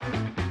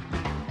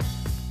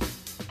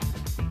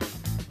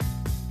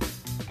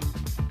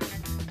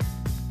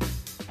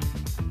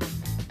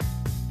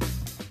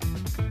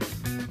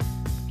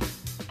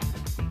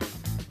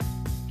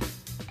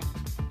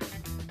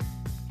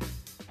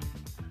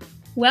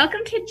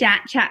Welcome to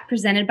JAT Chat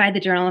presented by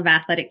the Journal of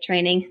Athletic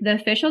Training, the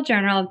official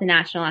journal of the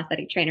National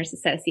Athletic Trainers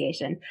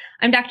Association.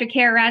 I'm Dr.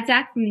 Kara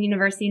Radzak from the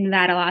University of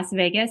Nevada, Las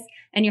Vegas,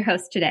 and your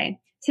host today.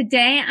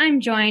 Today, I'm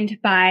joined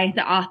by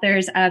the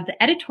authors of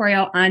the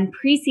editorial on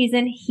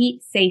preseason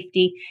heat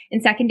safety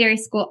in secondary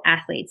school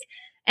athletes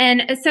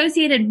and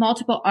associated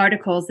multiple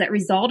articles that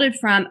resulted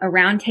from a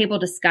roundtable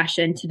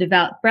discussion to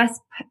develop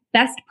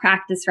best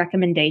practice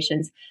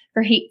recommendations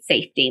for heat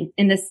safety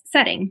in this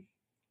setting.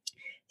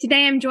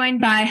 Today, I'm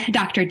joined by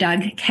Dr.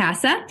 Doug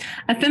Casa,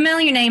 a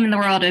familiar name in the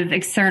world of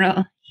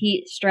external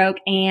heat stroke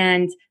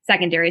and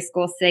secondary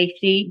school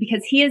safety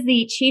because he is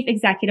the Chief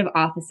Executive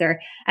Officer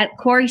at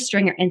Korey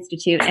Stringer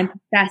Institute and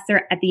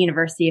professor at the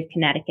University of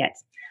Connecticut.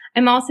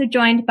 I'm also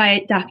joined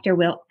by Dr.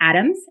 Will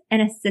Adams,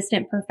 an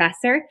assistant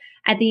professor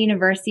at the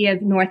University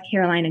of North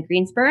Carolina,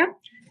 Greensboro,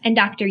 and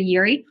Dr.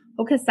 Yuri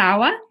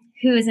Okasawa,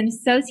 who is an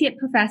associate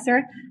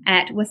professor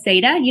at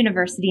Waseda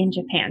University in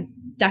Japan.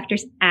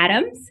 Doctors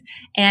Adams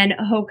and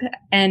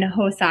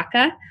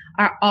Hosaka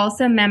are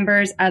also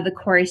members of the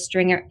Korey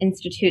Stringer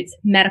Institute's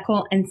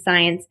Medical and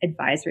Science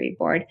Advisory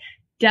Board.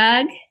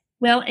 Doug,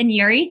 Will, and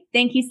Yuri,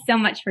 thank you so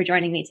much for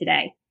joining me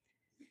today.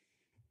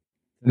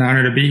 An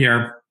honor to be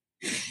here.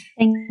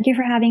 Thank you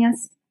for having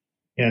us.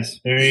 Yes,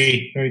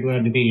 very, very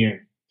glad to be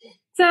here.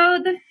 So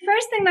the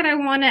first thing that I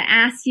want to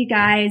ask you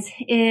guys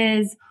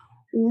is,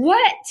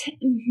 what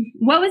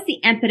was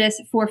the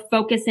impetus for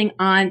focusing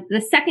on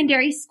the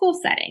secondary school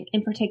setting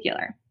in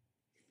particular?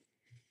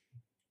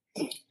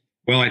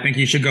 Well, I think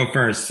you should go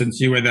first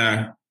since you were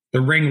the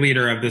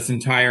ringleader of this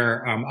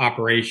entire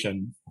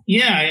operation.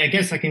 Yeah, I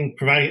guess I can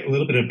provide a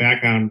little bit of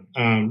background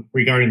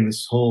regarding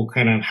this whole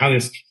kind of how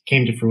this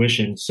came to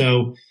fruition.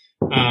 So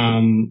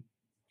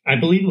I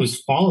believe it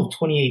was fall of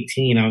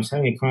 2018. I was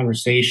having a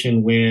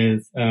conversation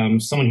with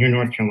someone here in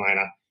North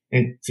Carolina.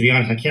 And to be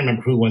honest, I can't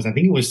remember who it was. I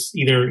think it was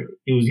either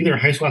a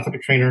high school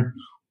athletic trainer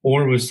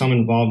or it was someone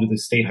involved with the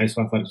State High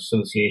School Athletic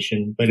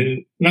Association. But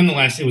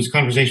nonetheless, it was a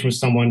conversation with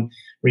someone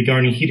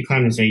regarding heat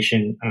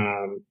acclimatization,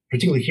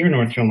 particularly here in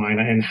North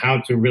Carolina, and how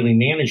to really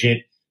manage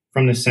it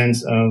from the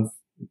sense of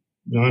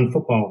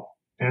non-football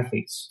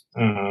athletes.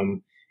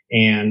 And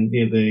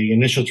the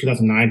initial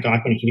 2009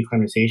 document of heat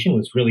acclimatization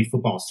was really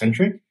football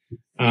centric.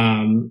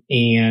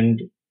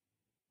 And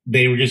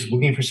they were just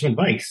looking for some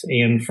advice.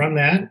 And from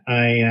that,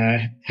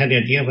 I had the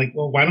idea of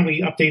well, why don't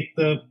we update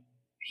the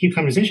heat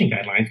acclimatization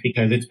guidelines?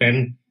 Because it's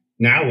been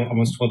now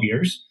almost 12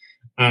 years.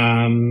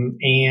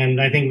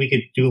 And I think we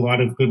could do a lot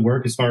of good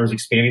work as far as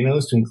expanding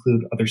those to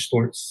include other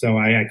sports. So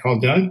I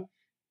called Doug.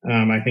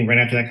 I think right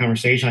after that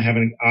conversation, I have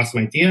an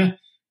awesome idea.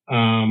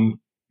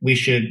 We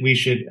should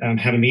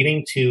have a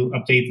meeting to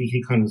update the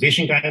heat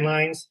acclimatization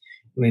guidelines.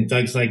 And then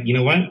Doug's like, you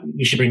know what?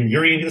 We should bring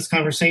Yuri into this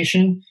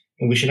conversation.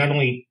 And we should not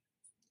only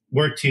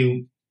work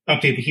to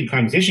update the heat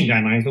acclimatization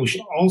guidelines, but we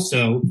should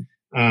also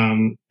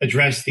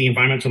address the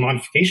environmental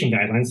modification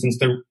guidelines since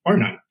there are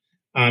none.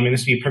 And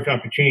this would be a perfect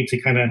opportunity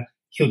to kind of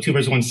kill two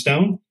birds with one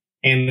stone.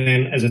 And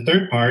then as a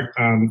third part,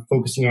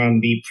 focusing on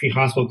the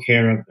pre-hospital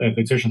care of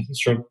exertional heat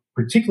stroke,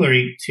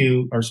 particularly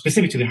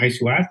specific to the high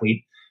school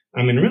athlete,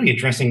 and really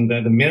addressing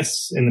the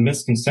myths and the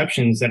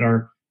misconceptions that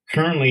are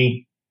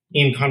currently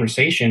in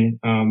conversation,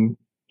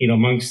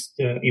 amongst,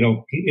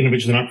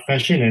 individuals in our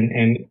profession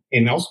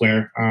and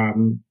elsewhere,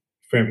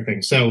 for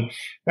everything. So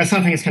that's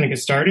how things kind of get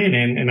started.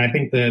 And I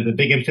think the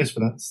big impetus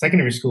for the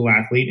secondary school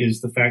athlete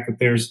is the fact that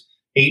there's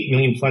 8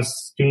 million plus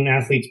student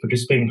athletes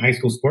participating in high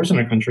school sports in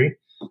our country.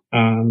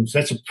 So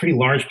that's a pretty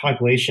large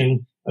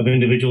population of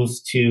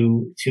individuals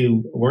to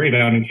worry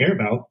about and care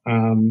about.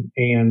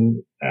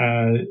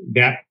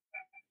 That,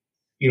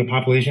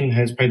 population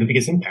has probably the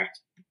biggest impact.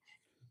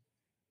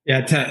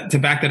 Yeah, to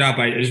back that up,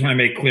 I just want to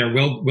make clear,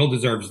 Will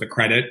deserves the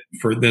credit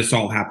for this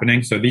all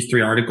happening. So these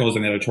 3 articles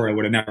in the editorial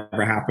would have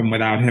never happened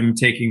without him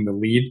taking the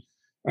lead.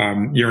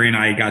 Yuri and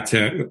I got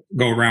to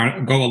go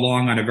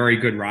along on a very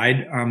good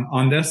ride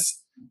on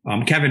this.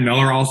 Kevin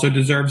Miller also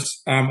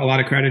deserves a lot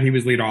of credit. He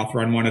was lead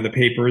author on one of the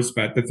papers,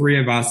 but the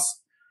 3 of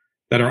us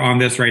that are on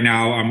this right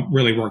now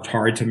really worked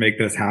hard to make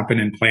this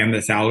happen and plan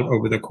this out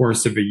over the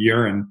course of a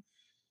year. And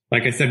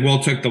like I said, Will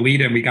took the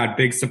lead and we got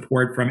big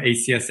support from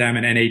ACSM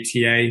and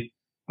NATA.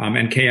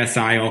 And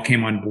KSI all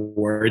came on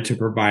board to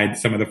provide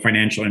some of the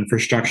financial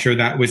infrastructure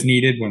that was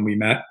needed when we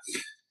met.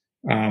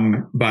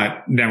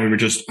 But then we were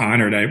just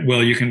honored.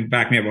 Will, you can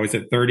back me up. Was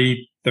it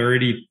 30,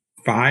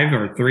 35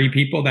 or 3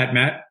 people that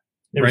met?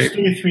 There was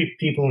 33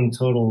 people in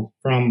total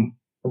from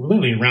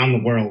literally around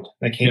the world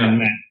that came and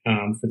met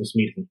for this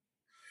meeting.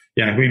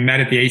 Yeah, we met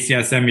at the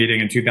ACSM meeting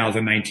in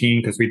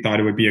 2019 because we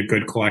thought it would be a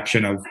good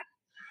collection of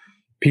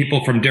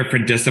people from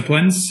different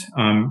disciplines,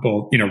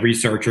 both,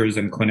 researchers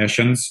and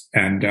clinicians.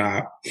 And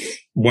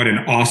what an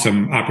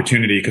awesome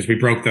opportunity, because we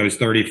broke those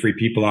 33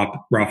 people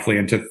up roughly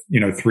into,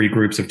 3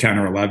 groups of 10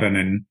 or 11.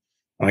 And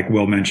like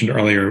Will mentioned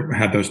earlier,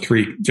 had those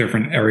 3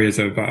 different areas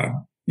of,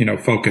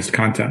 focused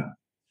content.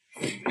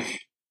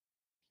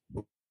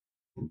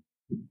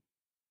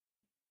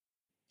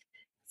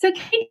 So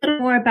can you tell a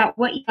little more about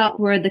what you thought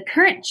were the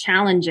current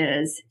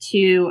challenges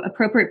to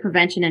appropriate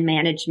prevention and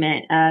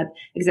management of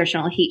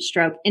exertional heat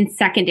stroke in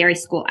secondary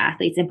school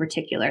athletes in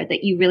particular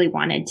that you really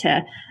wanted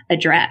to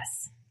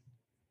address?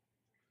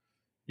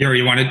 Yuri,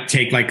 you want to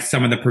take like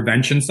some of the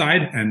prevention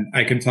side and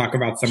I can talk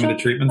about some of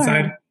the treatment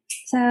side?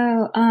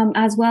 So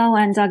as well,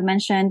 and Doug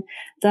mentioned,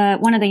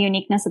 one of the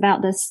uniqueness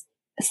about this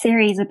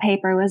series of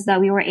paper was that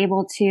we were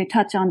able to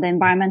touch on the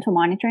environmental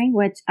monitoring,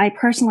 which I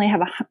personally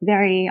have a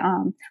very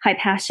high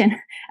passion.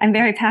 I'm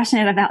very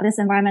passionate about this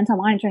environmental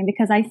monitoring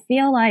because I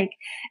feel like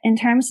in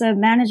terms of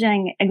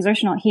managing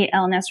exertional heat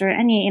illness or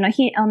any,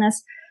 heat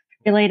illness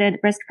related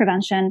risk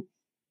prevention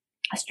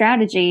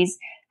strategies,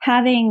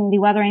 having the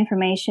weather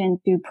information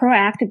to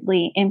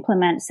proactively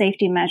implement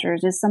safety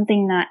measures is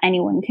something that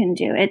anyone can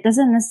do. It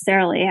doesn't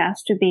necessarily have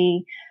to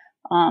be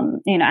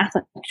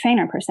athletic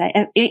trainer per se.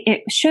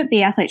 It should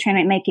be athlete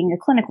trainer making the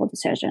clinical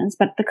decisions,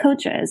 but the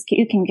coaches,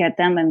 you can get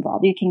them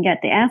involved. You can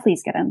get the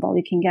athletes get involved.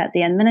 You can get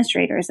the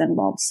administrators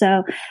involved.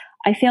 So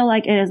I feel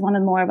like it is one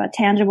of more of a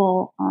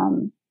tangible,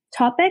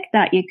 topic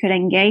that you could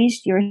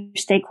engage your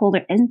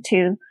stakeholder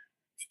into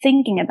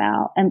thinking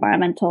about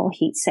environmental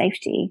heat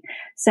safety.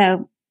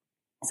 So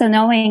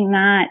knowing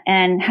that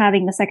and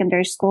having the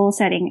secondary school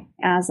setting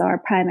as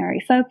our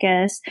primary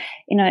focus,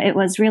 it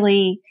was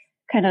really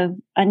kind of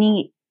a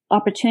neat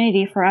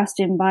opportunity for us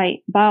to invite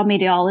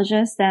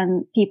biometeorologists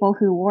and people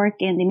who work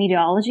in the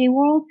meteorology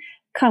world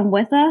come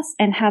with us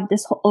and have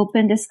this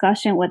open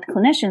discussion with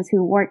clinicians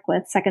who work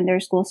with secondary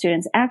school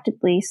students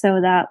actively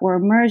so that we're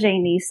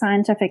merging the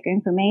scientific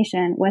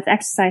information with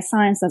exercise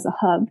science as a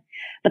hub,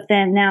 but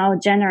then now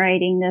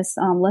generating this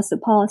list of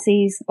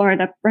policies or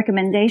the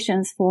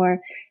recommendations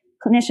for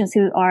clinicians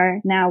who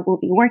will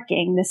be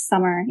working this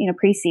summer,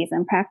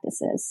 preseason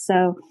practices.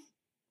 So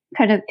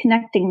kind of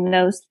connecting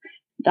those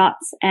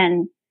dots.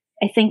 And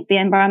I think the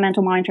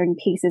environmental monitoring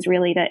piece is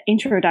really the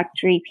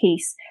introductory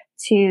piece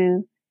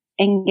to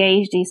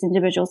engage these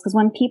individuals. Because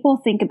when people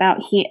think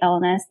about heat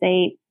illness,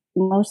 they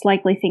most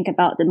likely think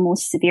about the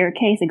most severe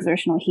case,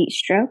 exertional heat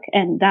stroke,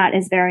 and that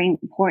is very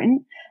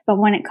important. But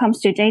when it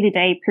comes to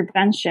day-to-day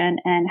prevention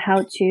and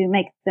how to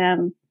make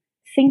them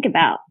think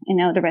about,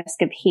 the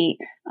risk of heat,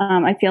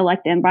 I feel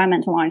like the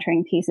environmental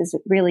monitoring piece is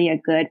really a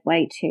good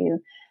way to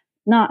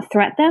not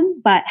threat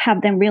them, but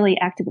have them really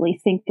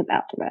actively think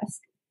about the risk.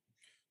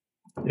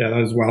 Yeah, that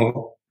was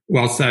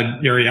well said,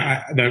 Yuri.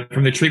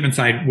 From the treatment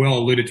side, Will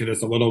alluded to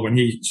this a little when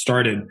he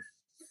started.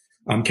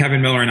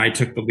 Kevin Miller and I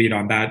took the lead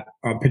on that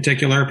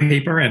particular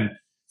paper, and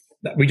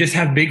we just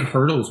have big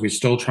hurdles we're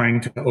still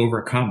trying to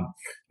overcome.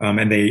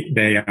 And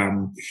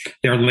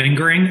they're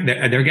lingering.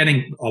 They're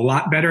getting a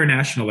lot better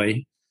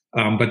nationally,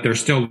 but they're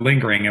still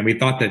lingering. And we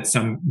thought that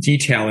some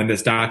detail in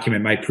this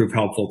document might prove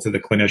helpful to the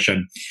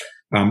clinician.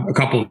 A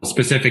couple of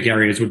specific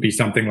areas would be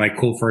something like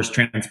cool first,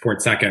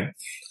 transport second.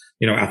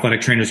 Athletic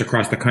trainers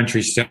across the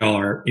country still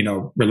are,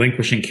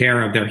 relinquishing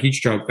care of their heat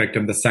stroke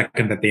victim the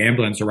second that the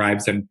ambulance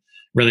arrives, and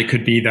really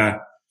could be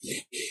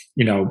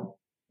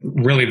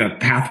really the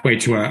pathway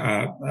to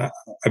a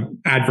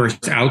adverse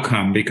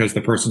outcome because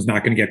the person's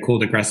not going to get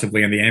cooled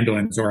aggressively in the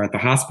ambulance or at the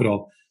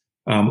hospital,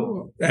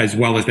 as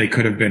well as they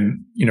could have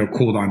been,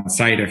 cooled on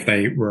site if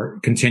they were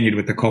continued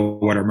with the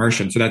cold water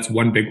immersion. So that's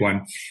one big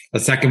one. The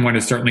second one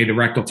is certainly the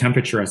rectal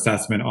temperature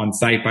assessment on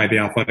site by the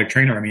athletic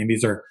trainer. I mean,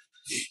 these are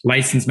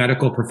licensed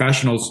medical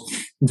professionals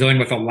dealing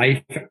with a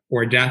life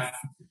or death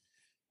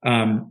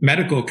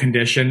medical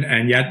condition,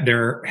 and yet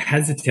they're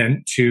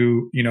hesitant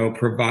to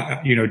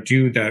provide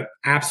do the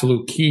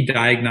absolute key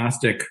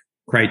diagnostic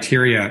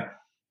criteria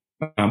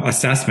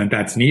assessment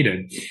that's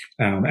needed,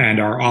 and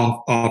are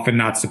often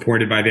not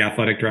supported by the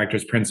athletic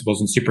directors,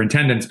 principals, and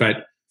superintendents.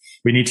 But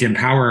we need to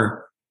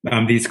empower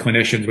these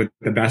clinicians with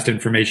the best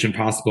information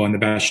possible and the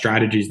best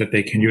strategies that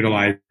they can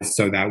utilize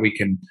so that we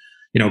can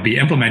be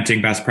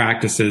implementing best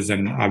practices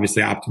and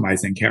obviously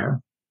optimizing care.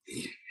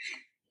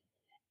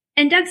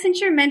 And Doug,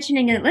 since you're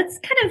mentioning it, let's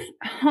kind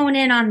of hone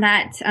in on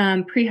that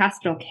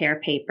pre-hospital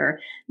care paper.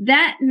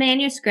 That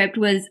manuscript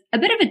was a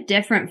bit of a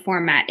different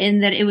format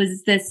in that it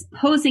was this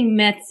posing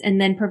myths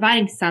and then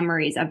providing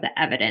summaries of the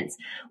evidence,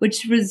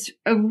 which was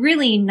a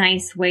really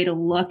nice way to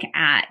look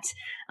at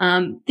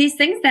these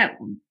things that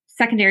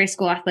secondary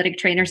school athletic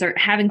trainers are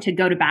having to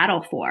go to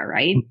battle for,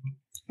 right?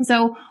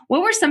 So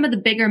what were some of the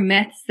bigger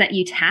myths that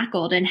you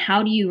tackled, and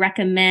how do you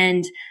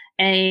recommend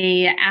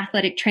a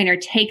athletic trainer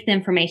take the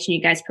information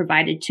you guys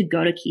provided to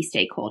go to key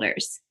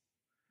stakeholders?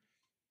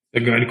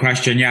 A good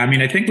question. Yeah. I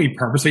mean, I think we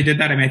purposely did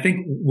that. I mean, I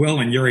think Will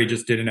and Yuri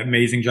just did an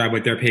amazing job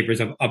with their papers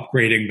of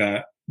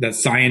upgrading the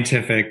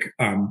scientific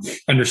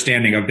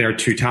understanding of their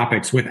two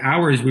topics. With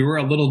ours, we were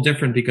a little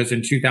different because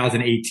in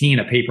 2018,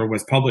 a paper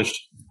was published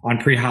on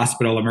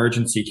pre-hospital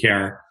emergency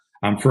care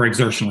for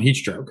exertional heat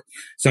stroke.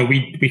 So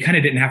we kind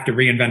of didn't have to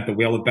reinvent the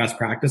wheel of best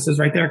practices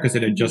right there because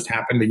it had just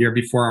happened the year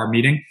before our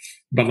meeting.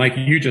 But like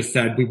you just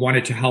said, we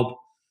wanted to help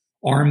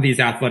arm these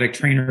athletic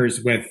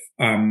trainers with,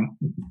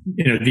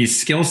 these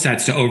skill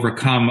sets to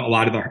overcome a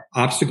lot of the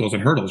obstacles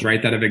and hurdles,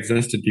 right, that have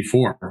existed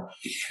before.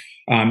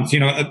 So,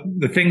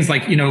 the things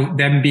like,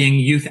 them being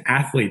youth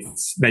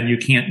athletes, that you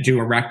can't do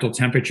a rectal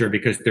temperature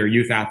because they're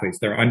youth athletes,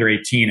 they're under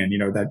 18, and,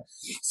 that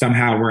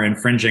somehow we're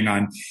infringing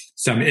on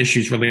some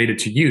issues related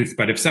to youth.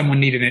 But if someone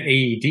needed an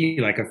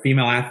AED, like a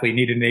female athlete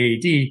needed an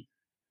AED,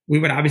 we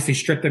would obviously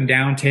strip them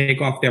down,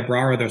 take off their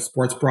bra or their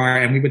sports bra,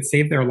 and we would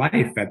save their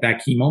life at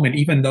that key moment,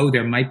 even though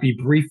there might be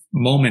brief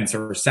moments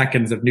or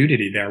seconds of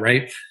nudity there,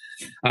 right?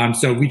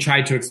 So we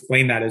tried to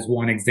explain that as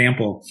one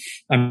example.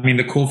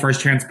 The cool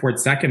first transport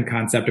second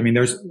concept.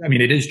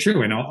 It is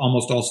true. And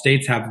almost all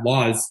states have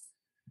laws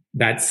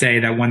that say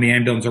that when the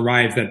ambulance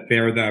arrives, that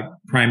they're the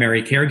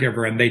primary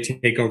caregiver and they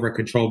take over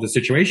control of the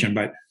situation.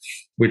 But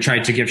we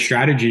tried to give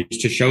strategies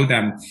to show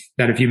them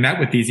that if you met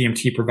with these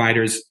EMT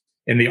providers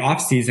in the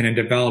off season and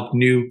develop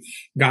new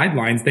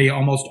guidelines, they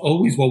almost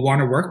always will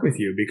want to work with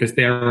you because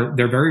they're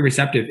very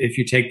receptive if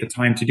you take the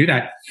time to do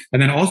that.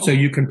 And then also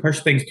you can push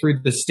things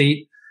through the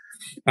state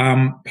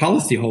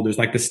policyholders,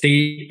 like the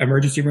state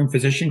emergency room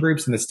physician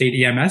groups and the state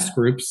EMS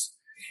groups.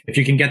 If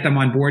you can get them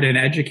on board and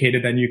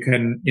educated, then you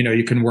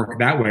can work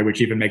that way, which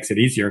even makes it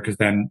easier because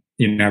then,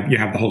 you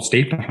have the whole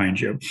state behind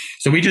you.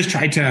 So we just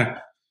tried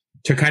to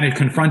kind of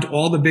confront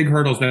all the big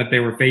hurdles that they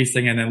were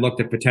facing and then looked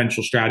at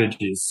potential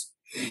strategies.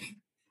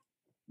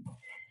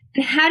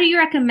 How do you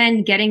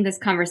recommend getting this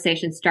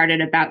conversation started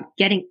about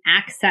getting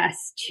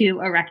access to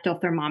a rectal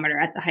thermometer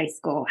at the high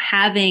school,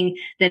 having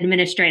the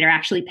administrator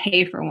actually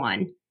pay for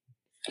one?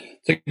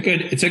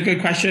 It's a good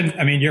question.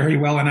 Yuri,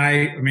 Will,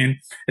 and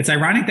it's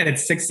ironic that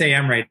it's 6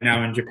 a.m. right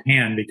now in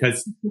Japan,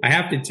 because I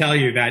have to tell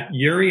you that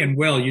Yuri and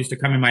Will used to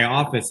come in my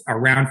office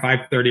around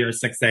 5:30 or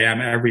 6 a.m.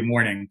 every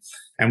morning.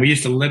 And we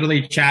used to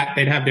literally chat.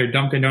 They'd have their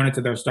Dunkin' Donuts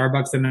or their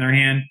Starbucks in their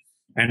hand.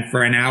 And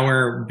for an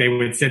hour, they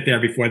would sit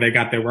there before they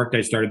got their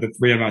workday started. The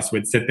three of us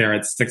would sit there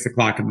at 6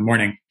 o'clock in the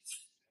morning.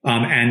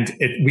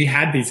 We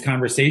had these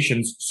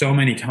conversations so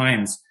many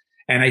times.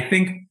 And I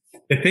think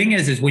the thing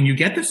is when you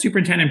get the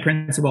superintendent,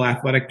 principal,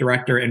 athletic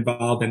director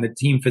involved and the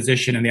team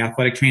physician and the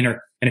athletic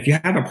trainer, and if you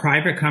have a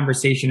private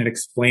conversation and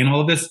explain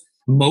all of this,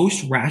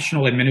 most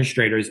rational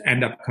administrators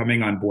end up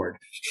coming on board.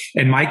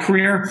 In my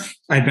career,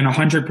 I've been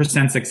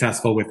 100%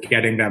 successful with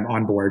getting them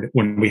on board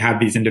when we have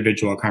these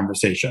individual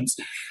conversations,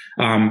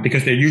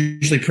 because they're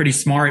usually pretty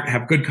smart,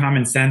 have good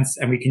common sense,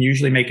 and we can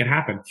usually make it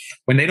happen.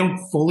 When they don't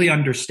fully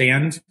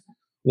understand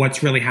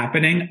what's really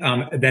happening,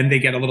 then they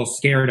get a little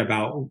scared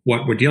about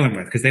what we're dealing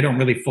with because they don't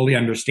really fully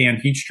understand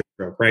heat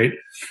stroke, right?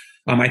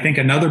 I think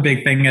another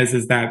big thing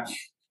is that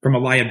from a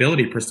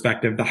liability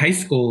perspective, the high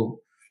school,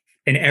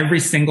 in every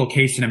single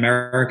case in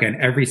America and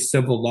every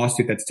civil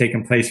lawsuit that's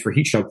taken place for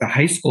heat stroke, the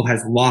high school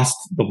has lost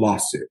the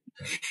lawsuit,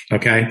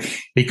 okay?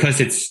 Because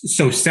it's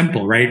so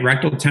simple, right?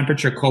 Rectal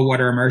temperature, cold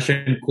water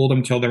immersion, cool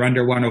them till they're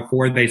under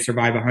 104, they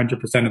survive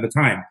 100% of the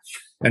time.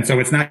 And so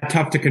it's not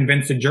tough to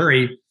convince a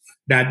jury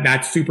that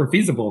that's super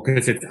feasible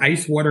because it's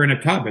ice water in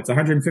a tub. It's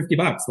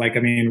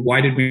 $150.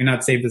 Why did we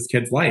not save this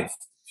kid's life?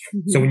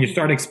 Mm-hmm. So when you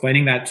start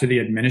explaining that to the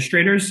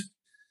administrators,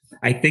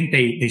 I think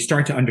they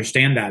start to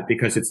understand that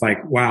because it's like,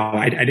 wow,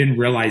 I didn't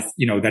realize,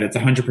 that it's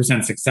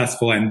 100%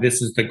 successful and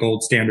this is the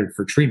gold standard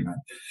for treatment.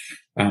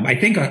 I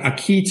think a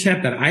key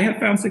tip that I have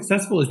found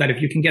successful is that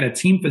if you can get a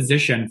team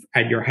physician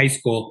at your high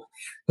school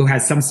who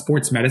has some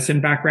sports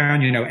medicine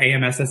background,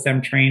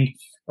 AMSSM trained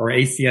or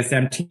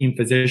ACSM team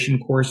physician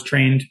course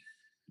trained,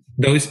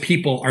 those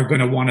people are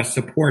going to want to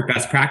support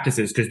best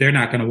practices because they're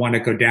not going to want to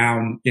go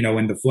down,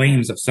 in the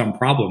flames of some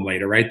problem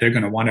later, right? They're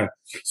going to want to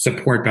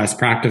support best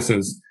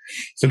practices.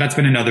 So that's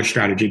been another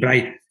strategy.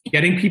 But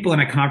getting people in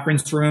a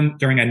conference room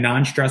during a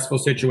non-stressful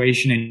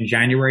situation in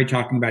January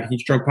talking about heat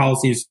stroke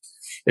policies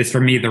is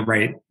for me the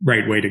right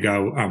way to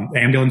go.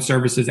 Ambulance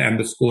services and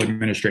the school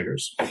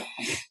administrators.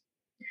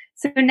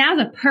 So now's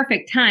a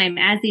perfect time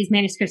as these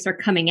manuscripts are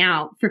coming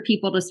out for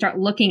people to start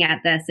looking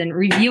at this and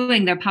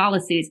reviewing their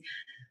policies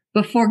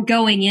before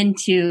going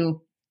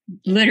into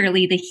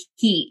literally the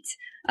heat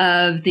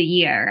of the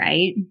year,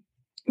 right?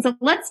 So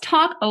let's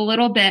talk a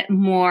little bit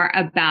more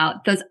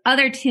about those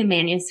other two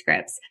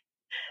manuscripts,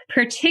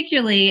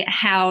 particularly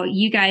how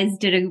you guys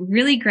did a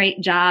really great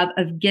job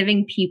of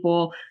giving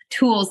people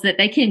tools that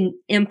they can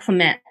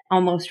implement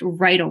almost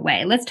right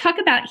away. Let's talk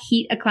about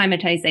heat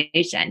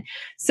acclimatization.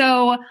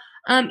 So,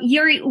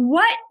 Yuri,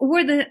 what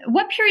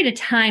period of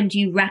time do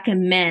you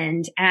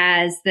recommend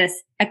as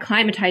this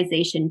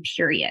acclimatization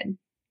period?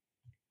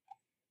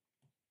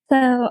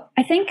 So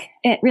I think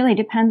it really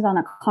depends on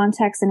the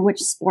context in which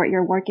sport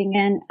you're working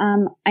in.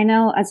 I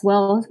know as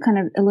well, kind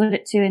of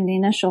alluded to in the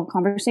initial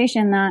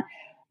conversation, that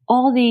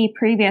all the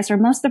previous or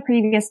most of the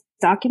previous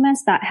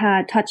documents that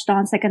had touched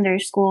on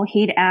secondary school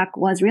heat act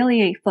was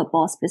really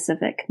football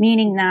specific,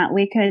 meaning that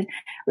we could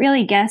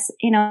really guess,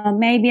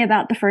 maybe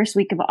about the first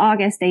week of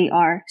August,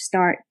 they're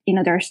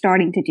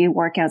starting to do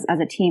workouts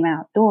as a team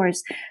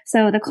outdoors.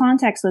 So the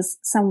context was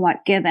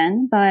somewhat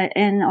given, but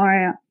in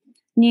our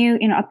new,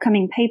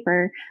 upcoming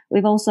paper,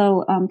 we've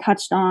also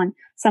touched on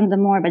some of the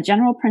more of a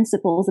general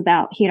principles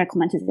about heat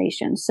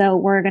acclimatization. So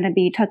we're going to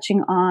be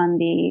touching on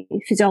the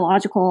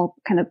physiological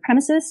kind of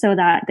premises so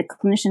that the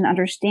clinician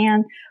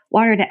understand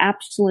what are the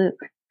absolute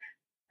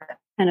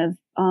kind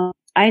of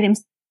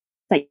items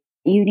that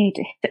you need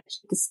to hit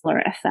the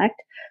cellular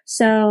effect.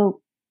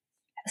 So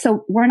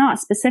we're not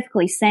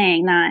specifically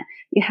saying that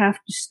you have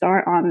to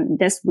start on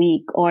this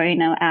week or,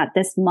 at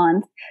this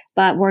month,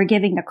 but we're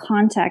giving the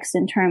context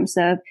in terms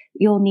of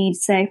you'll need,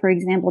 say, for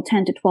example,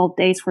 10 to 12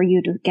 days for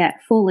you to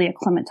get fully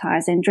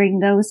acclimatized. And during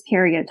those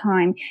period of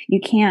time, you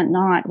can't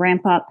not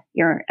ramp up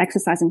your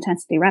exercise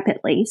intensity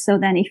rapidly. So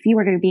then if you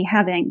were to be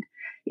having,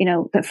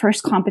 the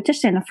first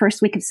competition, the first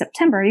week of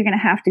September, you're going to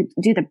have to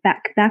do the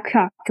back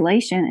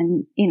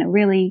calculation and,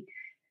 really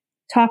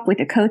talk with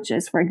the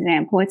coaches, for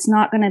example. It's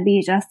not going to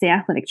be just the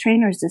athletic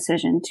trainer's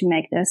decision to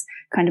make this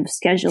kind of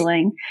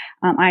scheduling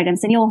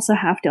items. And you also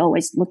have to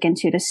always look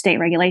into the state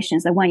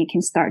regulations and when you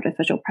can start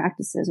official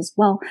practices as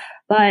well.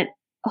 But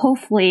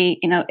hopefully,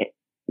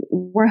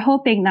 we're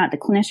hoping that the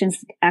clinicians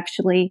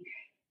actually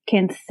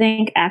can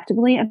think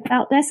actively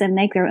about this and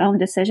make their own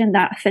decision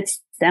that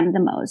fits them the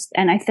most.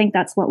 And I think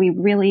that's what we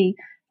really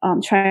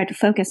try to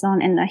focus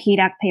on in the HEAT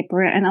Act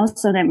paper and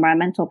also the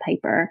environmental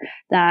paper,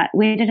 that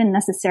we didn't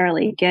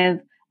necessarily give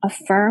a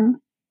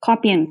firm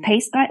copy and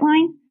paste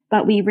guideline,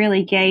 but we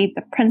really gave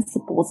the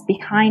principles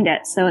behind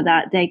it so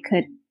that they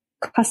could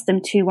custom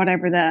to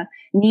whatever the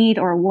need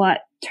or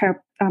what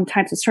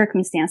types of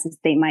circumstances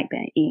they might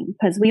be in.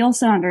 Because we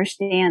also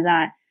understand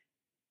that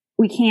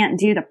we can't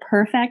do the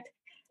perfect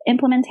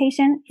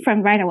implementation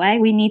from right away.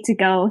 We need to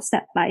go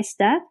step by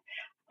step.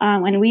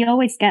 And we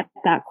always get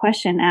that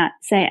question at,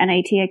 say,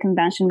 NATA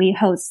convention. We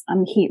host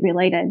heat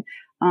related,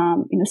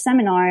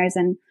 seminars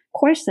and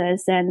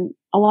courses. And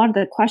a lot of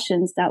the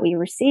questions that we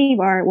receive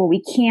are, well,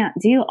 we can't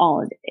do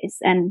all of this.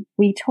 And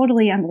we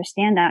totally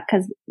understand that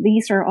because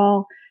these are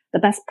all the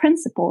best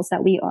principles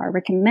that we are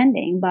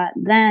recommending. But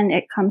then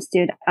it comes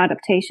to the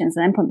adaptations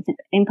and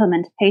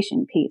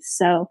implementation piece.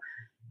 So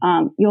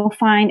you'll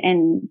find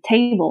in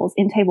table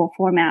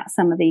format,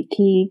 some of the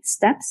key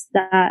steps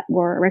that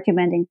we're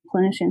recommending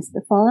clinicians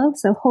to follow.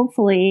 So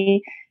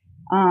hopefully,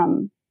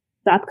 the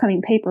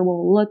upcoming paper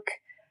will look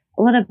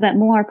a little bit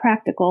more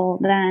practical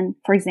than,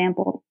 for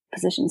example,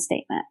 position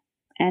statement.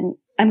 And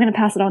I'm going to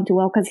pass it on to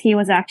Will because he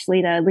was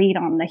actually the lead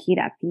on the HEAT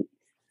Act.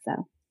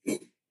 So,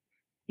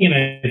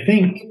 I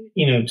think,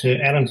 to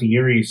add on to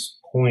Yuri's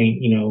point,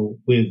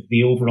 with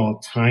the overall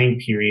time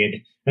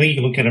period, I think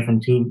you can look at it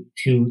from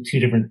two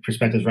different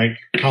perspectives, right?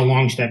 How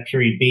long should that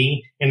period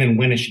be? And then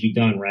when it should be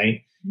done,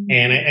 right? Mm-hmm.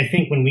 And I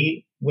think when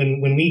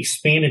we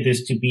expanded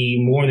this to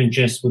be more than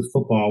just with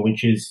football,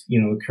 which is,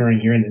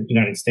 occurring here in the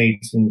United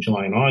States in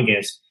July and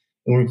August,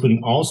 and we're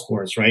including all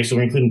sports, right? So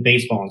we're including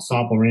baseball and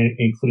softball, we're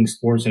including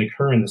sports that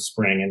occur in the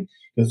spring.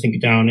 And think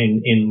down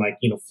in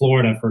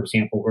Florida, for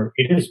example, where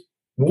it is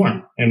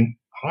warm and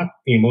hot,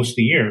 most of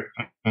the year.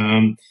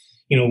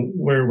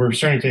 Where we're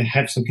starting to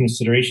have some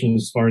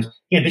considerations as far as,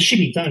 this should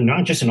be done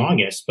not just in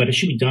August, but it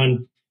should be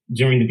done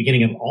during the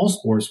beginning of all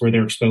sports where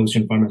they're exposed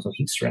to environmental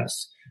heat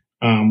stress,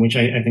 which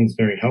I think is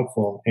very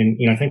helpful. And,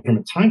 I think from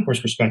a time course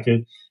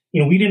perspective,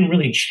 we didn't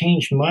really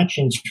change much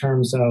in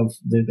terms of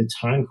the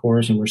time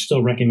course, and we're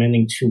still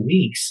recommending 2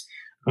 weeks,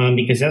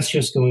 because that's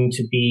just going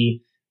to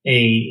be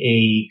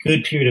a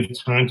good period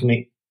of time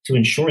to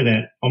ensure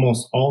that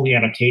almost all the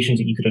adaptations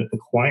that you could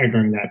acquire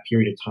during that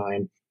period of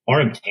time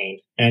are obtained.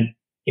 And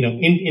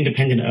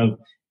independent of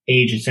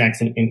age and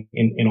sex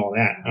and all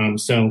that.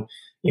 So,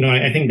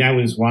 I think that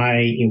was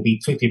why we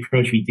took the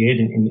approach we did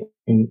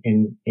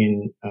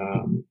in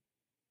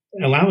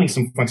allowing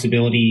some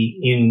flexibility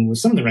with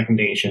some of the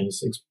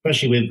recommendations,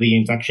 especially with the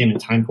induction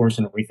and time course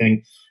and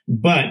everything,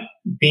 but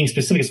being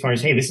specific as far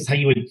as, hey, this is how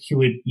you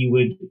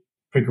would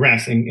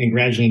progress and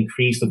gradually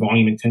increase the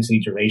volume, intensity,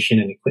 duration,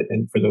 and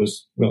equipment for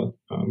those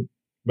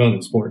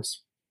relevant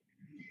sports.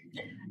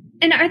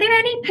 And are there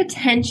any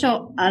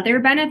potential other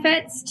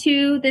benefits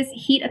to this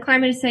heat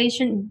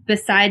acclimatization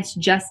besides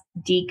just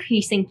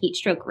decreasing heat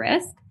stroke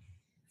risk?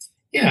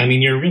 Yeah,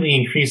 you're really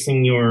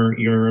increasing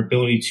your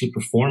ability to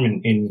perform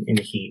in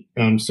the heat.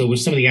 So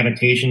with some of the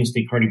adaptations,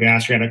 the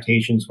cardiovascular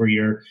adaptations, where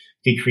you're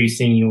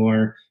decreasing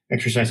your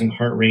exercising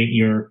heart rate,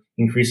 you're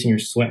increasing your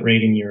sweat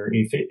rate and your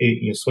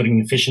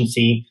sweating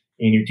efficiency,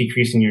 and you're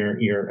decreasing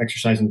your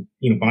exercising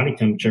body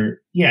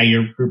temperature. Yeah,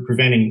 you're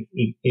preventing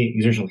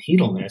exertional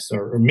heat illness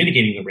or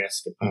mitigating the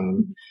risk.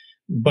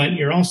 But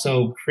you're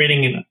also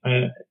creating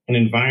an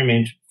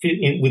environment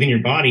within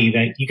your body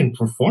that you can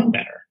perform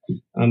better.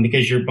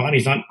 Because your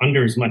body's not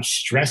under as much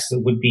stress as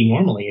it would be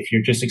normally if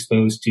you're just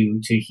exposed to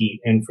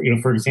heat. And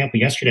for example,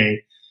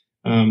 yesterday,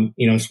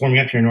 it's warming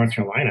up here in North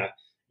Carolina.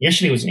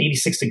 Yesterday it was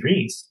 86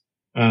 degrees.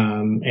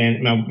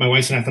 And my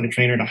wife's an athletic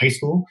trainer at a high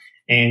school.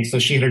 And so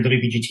she had her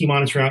WPGT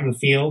monitor out in the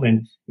field,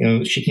 and,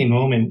 she came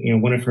home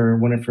and, one of her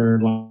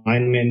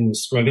linemen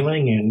was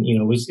struggling, and,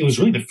 it was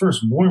really the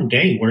first warm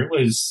day where it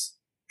was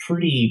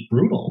pretty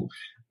brutal.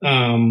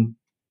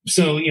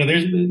 So,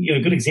 there's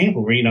a good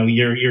example where,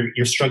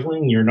 you're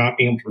struggling, you're not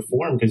being able to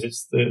perform because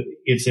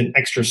it's an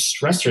extra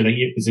stressor that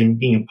is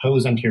being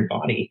imposed onto your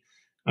body.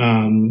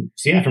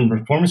 So yeah, from a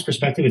performance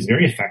perspective, it's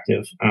very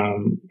effective,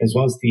 as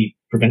well as the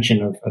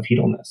prevention of heat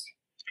illness.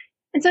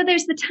 And so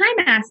there's the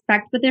time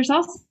aspect, but there's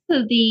also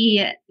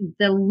the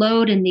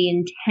load and the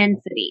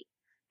intensity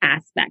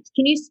aspect.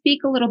 Can you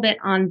speak a little bit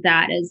on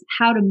that, as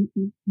how to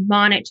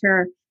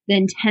monitor the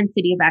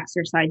intensity of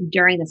exercise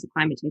during this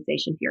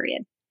acclimatization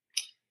period?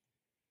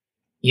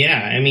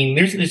 Yeah, I mean,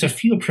 there's a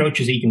few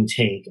approaches that you can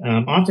take.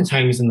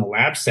 Oftentimes in the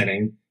lab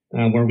setting,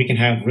 where we can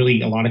have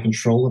really a lot of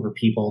control over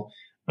people,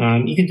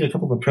 you can do a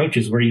couple of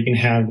approaches where you can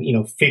have,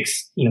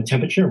 fixed,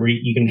 temperature, where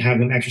you can have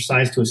them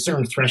exercise to a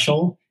certain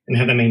threshold and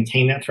have them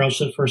maintain that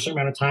threshold for a certain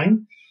amount of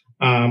time.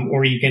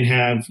 Or you can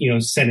have,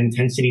 set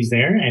intensities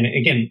there. And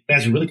again,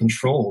 that's really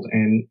controlled.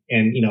 And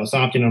it's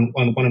often on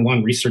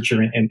one-on-one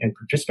researcher and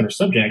participant or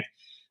subject.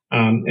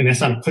 And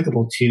that's not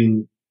applicable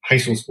to high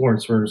school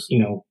sports, whereas,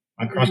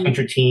 a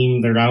cross-country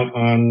team, they're out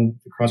on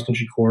the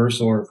cross-country course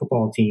or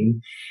football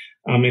team.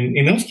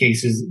 In those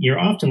cases, you're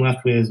often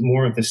left with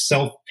more of the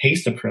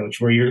self-paced approach,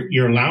 where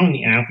you're allowing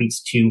the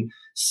athletes to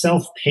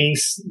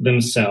self-pace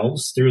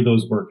themselves through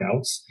those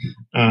workouts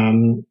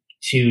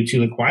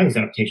to acquire those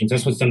adaptations.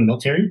 That's what's done in the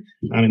military,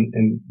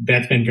 and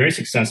that's been very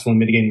successful in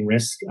mitigating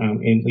risk,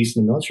 at least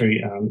in the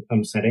military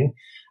setting.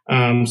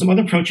 Some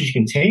other approaches you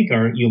can take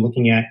are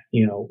looking at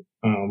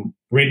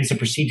ratings of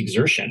perceived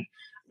exertion.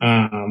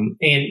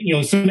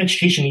 Some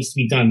education needs to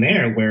be done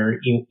there where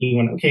you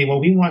want, okay, well,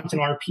 we want an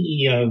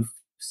RPE of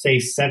say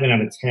 7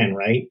 out of 10,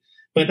 right?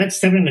 But that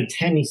 7 out of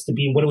 10 needs to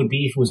be what it would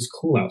be if it was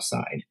cool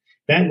outside.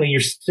 That way you're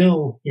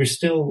still,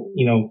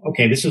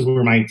 okay, this is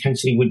where my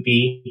intensity would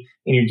be.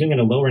 And you're doing it at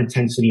a lower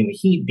intensity in the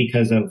heat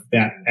because of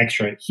that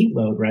extra heat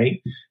load, right?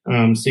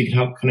 So you can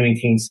help kind of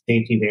maintain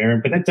safety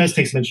there, but that does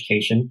take some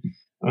education.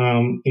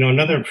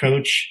 Another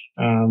approach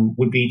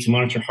would be to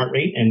monitor heart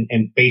rate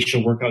and base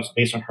your workouts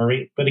based on heart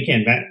rate. But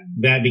again,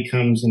 that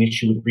becomes an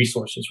issue with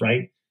resources,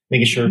 right?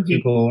 Making sure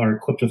people are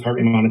equipped with heart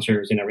rate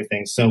monitors and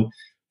everything. So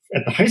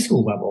at the high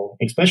school level,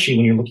 especially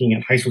when you're looking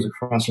at high schools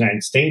across the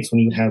United States, when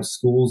you have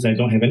schools that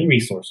don't have any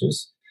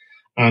resources,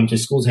 to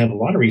schools that have a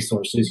lot of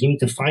resources, you need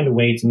to find a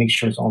way to make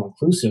sure it's all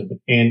inclusive.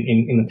 And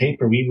in the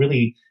paper, we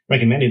really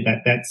recommended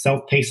that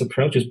self-paced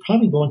approach is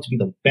probably going to be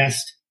the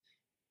best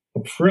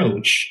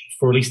approach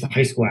for at least the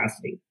high school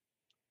athlete.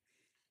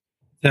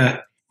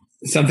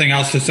 Something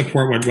else to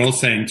support what Will's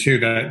saying too,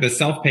 the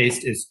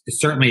self-paced is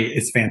certainly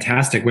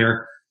fantastic.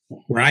 Where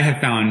I have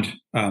found,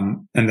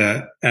 and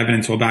the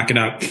evidence will back it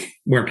up,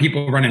 where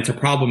people run into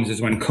problems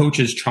is when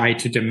coaches try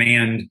to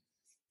demand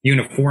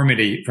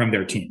uniformity from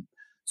their team.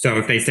 So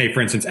if they say, for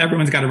instance,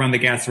 everyone's got to run the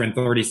gasser in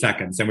 30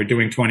 seconds and we're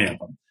doing 20 of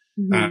them.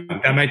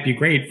 That might be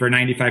great for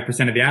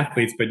 95% of the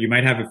athletes, but you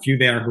might have a few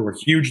there who are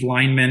huge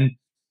linemen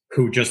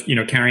who just,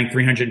 carrying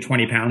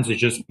 320 pounds is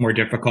just more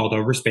difficult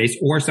over space,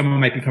 or someone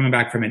might be coming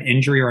back from an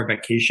injury or a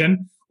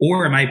vacation,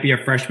 or it might be a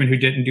freshman who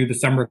didn't do the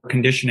summer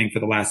conditioning for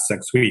the last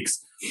 6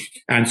 weeks.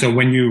 And so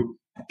when you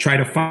try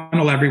to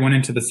funnel everyone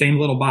into the same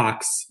little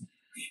box,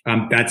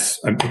 that's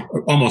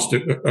almost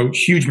a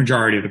huge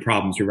majority of the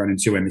problems you run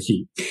into in the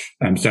heat.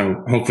 So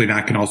hopefully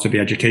that can also be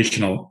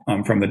educational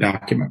from the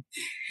document.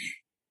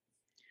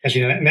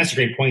 Actually, that's a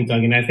great point,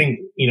 Doug. And I think,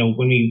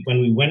 when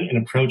we went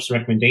and approached the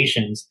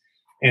recommendations,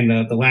 and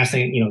the last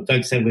thing,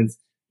 Doug said was,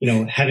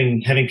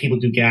 having people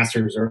do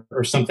gassers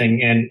or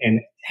something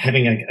and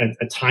having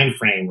a time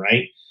frame,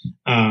 right?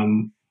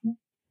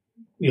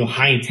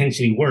 High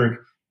intensity work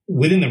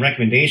within the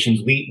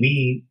recommendations,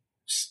 we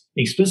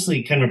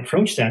explicitly kind of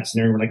approach that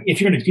scenario. We're like, if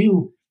you're going to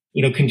do,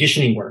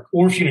 conditioning work,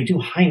 or if you're going to do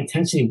high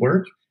intensity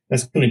work,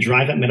 that's going to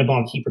drive up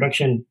metabolic heat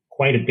production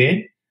quite a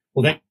bit.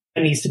 Well, that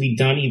needs to be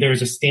done either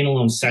as a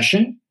standalone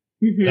session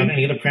without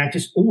any other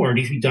practice, or it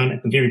needs to be done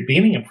at the very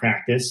beginning of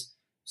practice.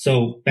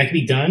 So that can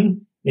be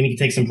done. Then you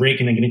can take some break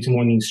and then get into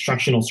more of the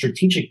instructional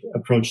strategic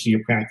approach to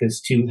your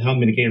practice to help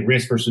mitigate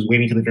risk versus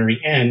waiting to the very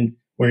end,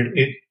 where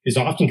it is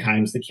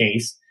oftentimes the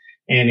case.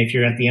 And if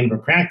you're at the end of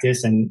a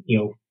practice and,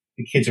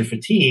 the kids are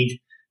fatigued,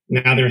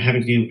 now they're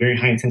having to do very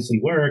high intensity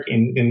work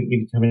and then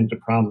you come into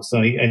problems. So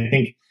I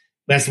think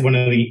that's one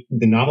of the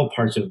novel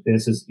parts of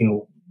this is,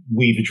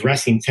 we've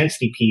addressed the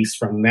intensity piece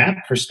from that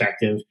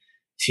perspective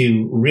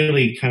to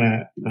really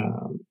kind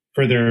of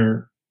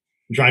further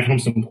drive home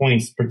some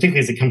points, particularly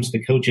as it comes to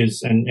the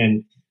coaches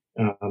and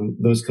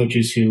those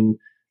coaches who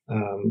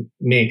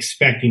may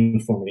expect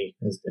uniformity,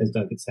 as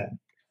Doug had said.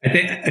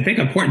 I think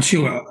important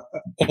too,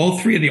 all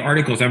three of the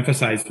articles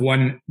emphasized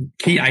one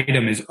key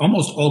item is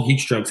almost all heat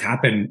strokes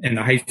happen in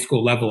the high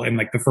school level in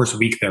like the first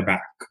week they're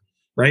back,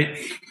 right?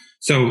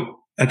 So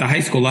at the high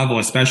school level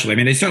especially, I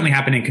mean, they certainly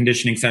happen in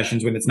conditioning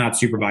sessions when it's not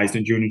supervised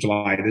in June and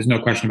July. There's no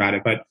question about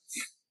it. But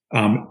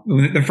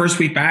the first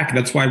week back,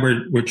 that's why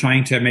we're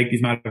trying to make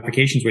these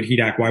modifications with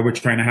HEDAC, why we're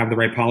trying to have the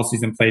right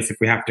policies in place if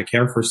we have to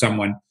care for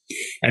someone.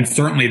 And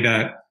certainly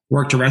the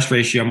work to rest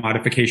ratio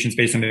modifications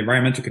based on the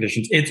environmental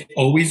conditions, it's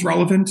always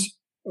relevant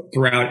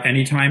throughout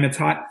any time it's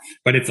hot,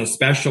 but it's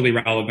especially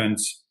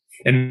relevant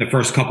in the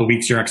first couple of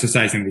weeks you're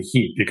exercising the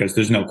heat, because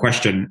there's no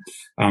question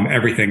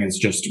everything is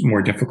just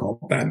more difficult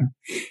then.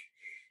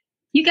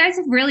 You guys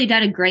have really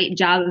done a great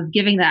job of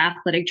giving the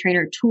athletic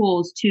trainer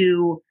tools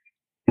to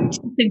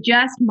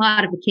suggest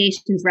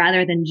modifications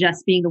rather than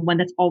just being the one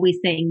that's always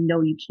saying,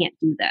 no, you can't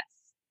do this.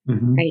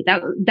 Mm-hmm. Right.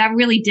 That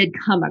really did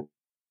come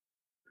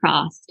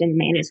across in the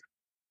manuscript.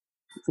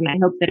 And I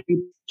hope that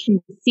we can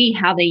see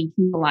how they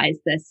utilize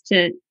this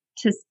to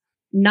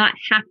not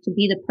have to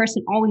be the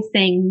person always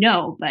saying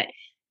no, but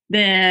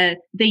the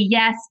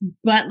yes,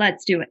 but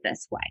let's do it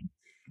this way.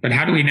 But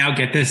how do we now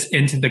get this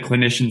into the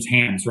clinician's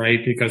hands, right?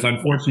 Because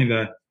unfortunately,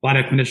 a lot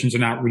of clinicians are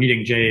not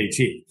reading JAT.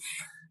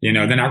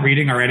 They're not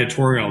reading our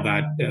editorial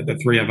that the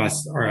three of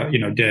us are,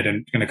 did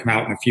and going to come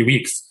out in a few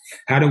weeks.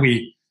 How do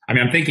we? I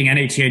mean, I'm thinking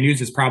NATA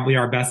News is probably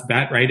our best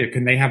bet, right?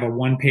 Can they have a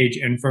one-page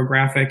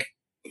infographic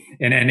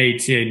in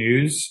NATA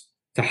News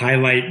to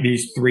highlight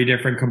these three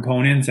different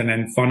components and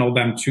then funnel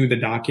them to the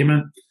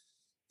document?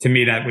 To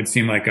me, that would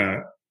seem like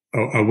a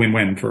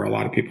win-win for a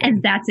lot of people.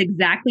 And that's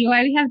exactly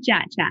why we have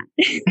Chat.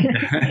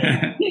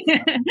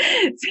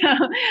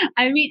 So,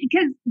 I mean,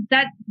 because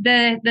that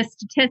the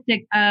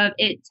statistic of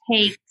it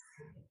takes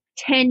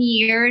 10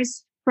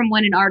 years from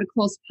when an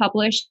article is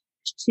published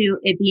to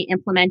it being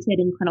implemented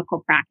in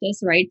clinical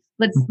practice, right?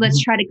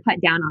 Let's try to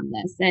cut down on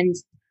this.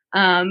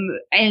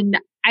 And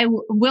I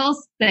will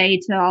say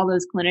to all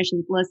those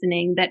clinicians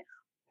listening that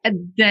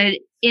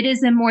it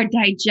is more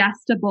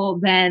digestible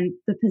than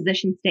the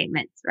position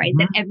statements, right?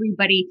 Mm-hmm. That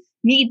everybody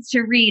needs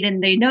to read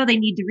and they know they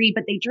need to read,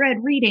 but they dread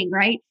reading,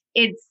 right?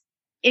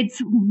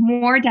 It's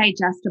more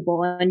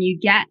digestible and you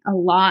get a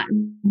lot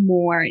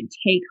more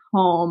take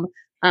home,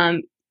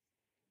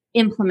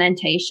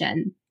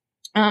 implementation.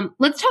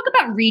 Let's talk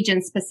about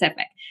region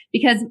specific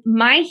because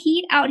my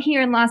heat out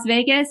here in Las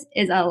Vegas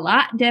is a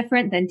lot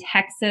different than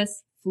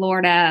Texas,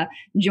 Florida,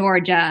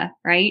 Georgia,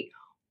 right?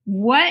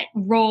 What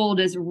role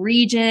does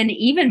region,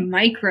 even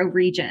micro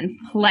region,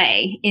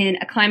 play in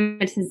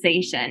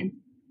acclimatization?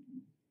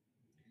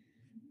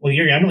 Well,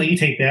 Yuri, I'm gonna let you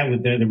take that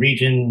with the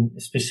region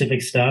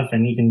specific stuff,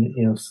 and you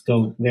can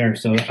go there.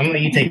 So I'm gonna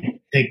let you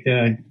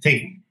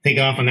take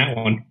off on that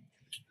one.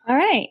 All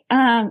right.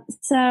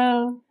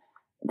 So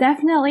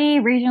definitely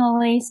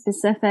regionally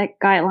specific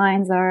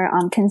guidelines or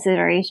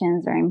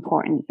considerations are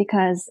important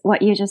because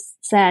what you just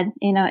said,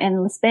 in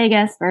Las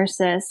Vegas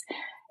versus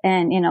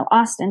in,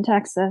 Austin,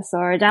 Texas,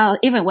 or Dallas,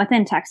 even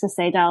within Texas,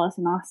 say Dallas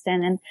and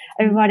Austin and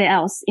everybody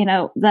else,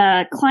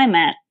 the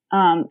climate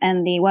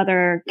and the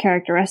weather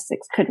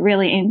characteristics could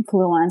really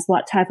influence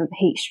what type of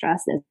heat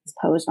stress is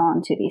posed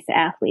on to these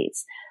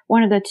athletes.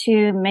 One of the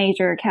two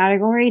major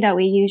category that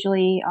we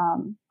usually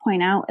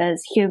point out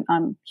is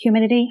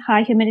humidity,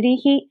 high humidity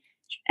heat,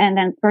 and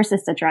then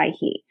versus the dry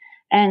heat.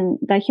 And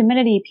the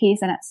humidity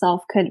piece in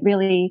itself could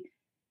really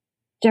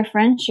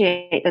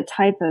differentiate the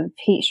type of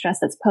heat stress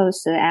that's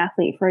posed to the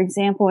athlete. For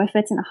example, if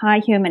it's in a high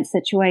humid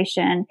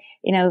situation,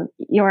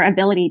 your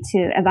ability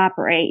to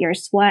evaporate your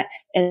sweat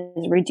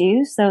is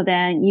reduced. So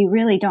then you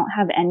really don't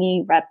have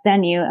any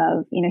venue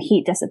of,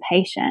 heat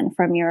dissipation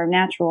from your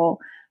natural,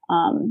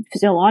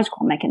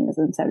 physiological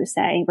mechanism, so to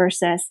say,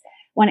 versus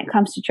when it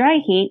comes to dry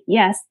heat,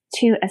 yes,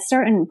 to a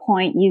certain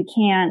point, you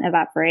can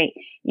evaporate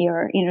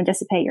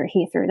dissipate your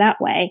heat through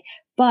that way.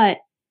 But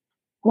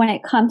when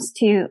it comes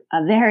to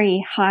a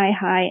very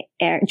high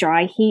air,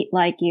 dry heat,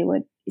 like you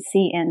would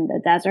see in the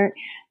desert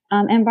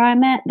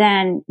environment,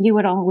 then you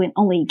would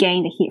only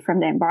gain the heat from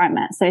the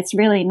environment. So it's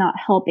really not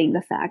helping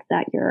the fact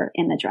that you're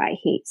in the dry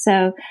heat.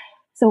 So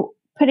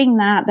putting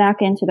that back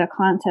into the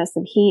context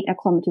of heat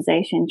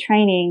acclimatization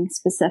training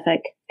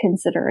specific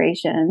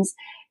considerations,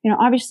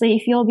 obviously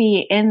if you'll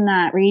be in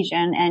that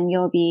region and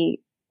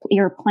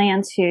your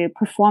plan to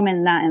perform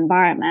in that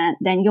environment,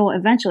 then you'll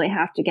eventually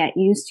have to get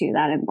used to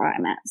that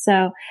environment.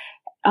 So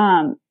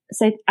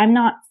I'm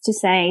not to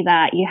say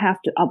that you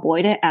have to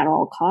avoid it at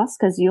all costs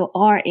because you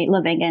are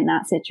living in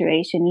that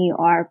situation. You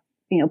are,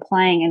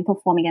 playing and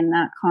performing in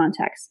that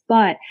context,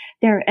 but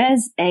there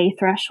is a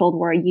threshold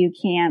where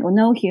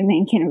no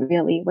human can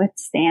really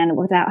withstand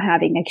without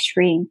having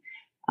extreme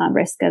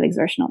risk of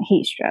exertional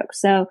heat stroke.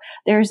 So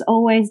there's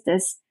always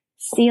this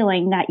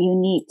ceiling that you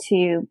need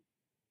to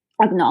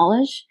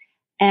acknowledge.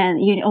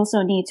 And you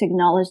also need to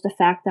acknowledge the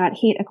fact that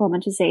heat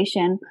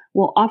acclimatization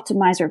will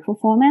optimize your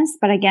performance.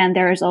 But again,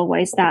 there is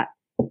always that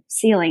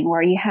ceiling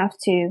where you have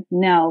to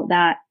know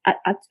that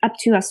up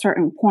to a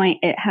certain point,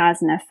 it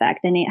has an effect,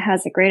 and it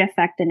has a great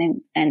effect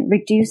in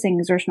reducing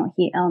exertional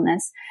heat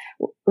illness,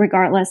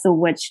 regardless of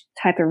which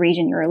type of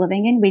region you're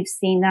living in. We've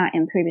seen that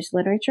in previous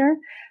literature.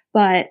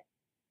 But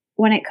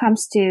when it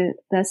comes to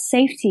the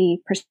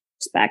safety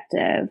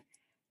perspective,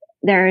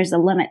 there is a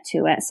limit to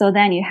it. So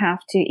then you have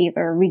to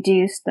either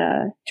reduce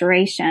the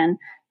duration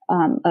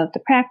of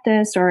the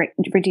practice or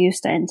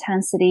reduce the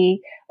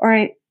intensity,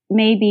 or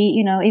maybe,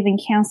 even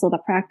cancel the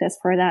practice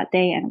for that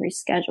day and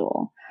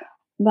reschedule.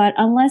 But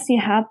unless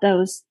you have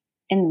those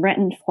in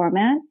written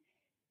format,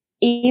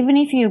 even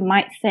if you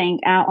might think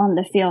out on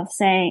the field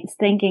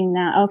thinking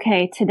that,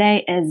 okay,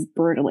 today is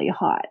brutally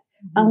hot,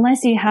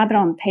 unless you have it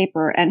on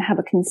paper and have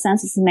a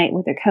consensus made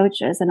with the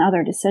coaches and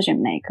other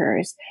decision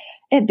makers,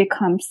 it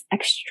becomes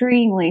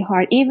extremely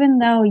hard, even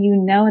though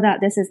that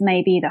this is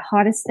maybe the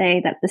hottest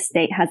day that the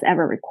state has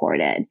ever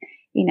recorded.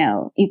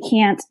 you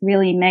can't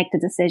really make the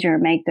decision or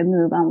make the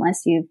move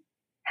unless you've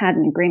had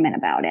an agreement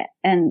about it.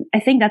 And I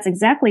think that's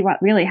exactly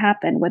what really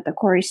happened with the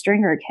Corey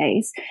Stringer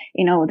case.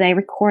 They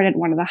recorded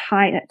one of the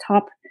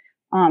top,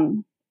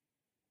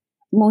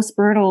 most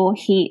brutal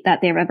heat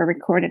that they've ever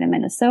recorded in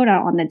Minnesota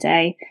on the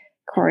day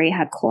Corey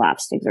had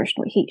collapsed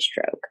exertional heat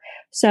stroke.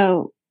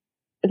 So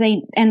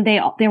they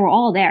were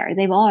all there.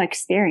 They've all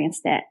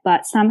experienced it,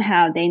 but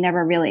somehow they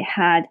never really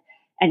had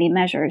any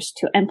measures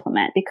to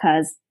implement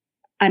because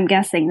I'm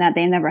guessing that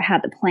they never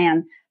had the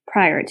plan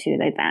prior to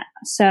the event.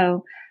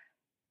 So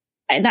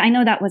I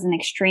know that was an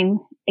extreme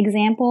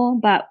example,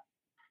 but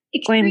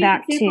extreme going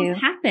back to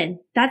happen.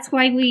 That's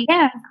why we,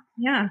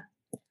 yeah.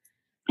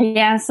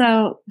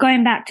 So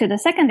going back to the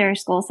secondary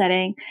school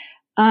setting,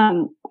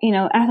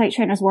 athletic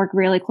trainers work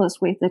really close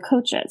with the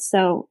coaches.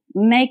 So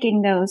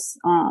making those,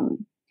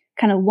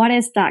 kind of what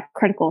is that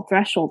critical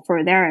threshold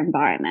for their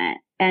environment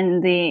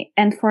and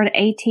for the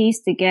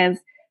ATs to give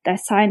the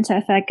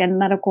scientific and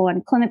medical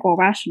and clinical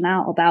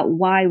rationale about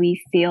why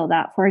we feel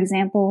that, for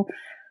example,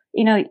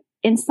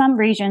 in some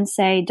regions,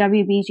 say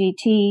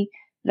WBGT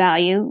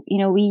value,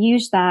 we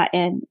use that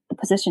in the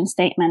position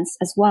statements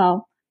as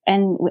well.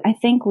 And I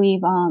think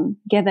we've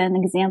given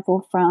an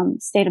example from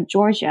state of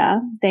Georgia.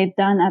 They've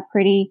done a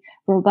pretty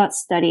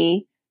robust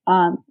study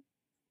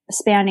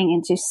spanning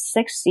into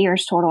 6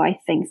 years total, I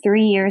think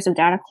 3 years of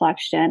data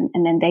collection,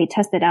 and then they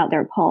tested out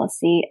their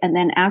policy. And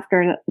then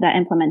after the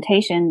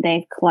implementation,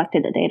 they've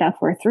collected the data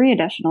for 3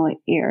 additional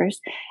years,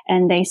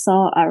 and they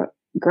saw a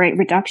great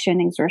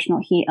reduction in exertional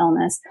heat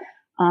illness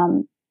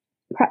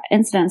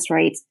incidence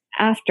rates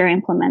after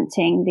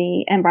implementing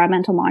the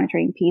environmental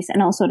monitoring piece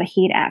and also the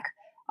HEAT Act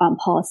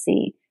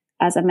policy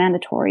as a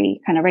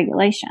mandatory kind of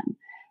regulation.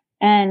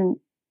 And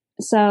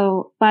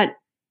so, but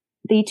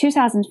the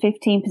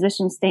 2015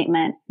 position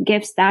statement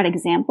gives that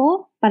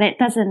example, but it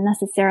doesn't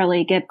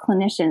necessarily give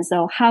clinicians,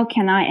 so how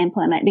can I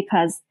implement?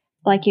 Because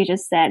like you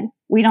just said,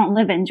 we don't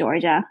live in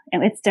Georgia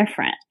and it's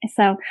different.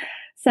 And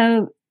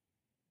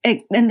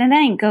then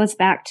it goes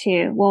back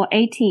to, well,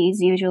 ATs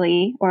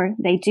usually, or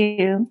they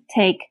do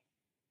take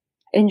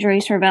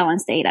injury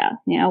surveillance data,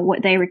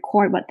 what they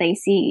record, what they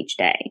see each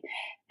day.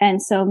 And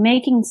so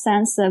making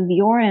sense of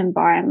your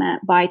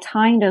environment by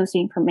tying those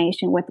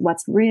information with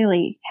what's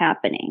really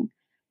happening,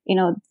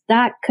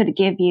 that could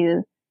give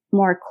you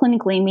more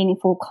clinically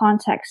meaningful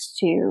context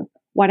to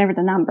whatever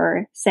the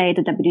number, say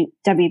the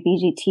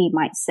WBGT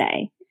might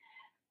say.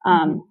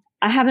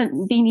 I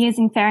haven't been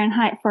using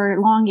Fahrenheit for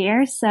long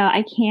years, so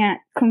I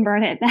can't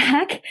convert it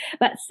back,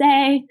 but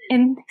say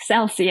in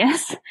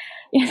Celsius,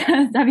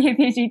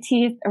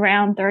 WBGT is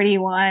around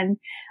 31,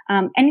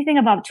 anything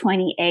above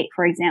 28,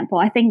 for example.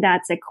 I think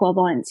that's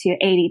equivalent to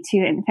 82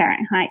 in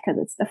Fahrenheit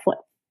because it's the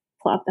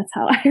flip-flop. That's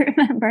how I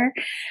remember.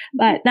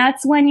 But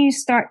that's when you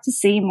start to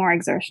see more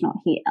exertional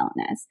heat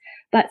illness.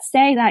 But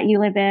say that you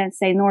live in,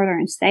 say,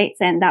 northern states,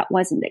 and that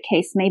wasn't the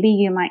case. Maybe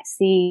you might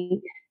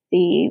see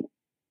the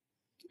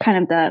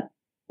kind of the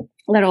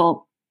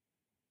little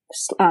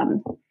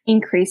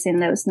increase in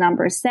those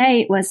numbers.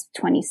 Say it was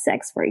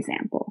 26, for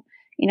example.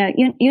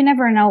 You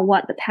never know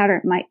what the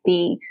pattern might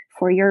be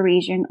for your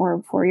region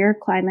or for your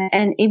climate,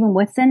 and even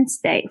within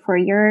state for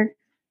your,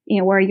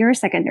 where your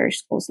secondary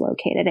school is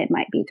located, it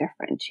might be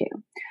different too.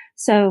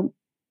 So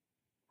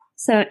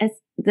it's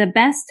the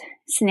best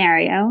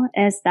scenario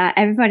is that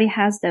everybody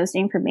has those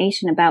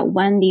information about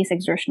when these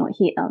exertional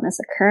heat illness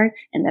occurred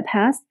in the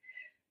past.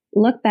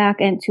 Look back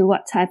into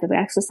what type of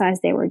exercise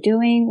they were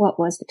doing. What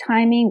was the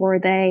timing? Were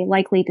they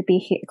likely to be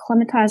heat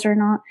acclimatized or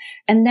not?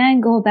 And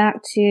then go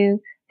back to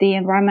the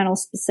environmental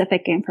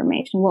specific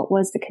information. What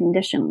was the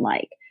condition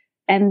like?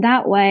 And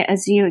that way,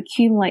 as you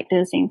accumulate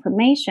those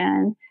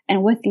information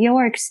and with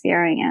your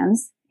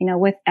experience,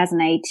 as an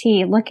AT,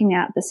 looking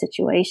at the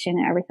situation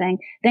and everything,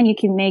 then you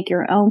can make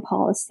your own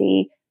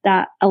policy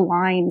that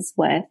aligns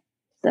with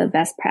the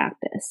best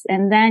practice.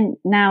 And then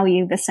now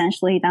you've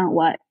essentially done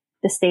what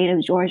the state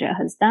of Georgia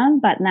has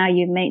done, but now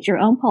you've made your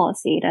own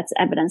policy that's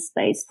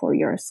evidence-based for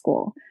your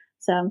school.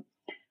 So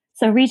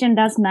region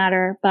does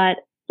matter, but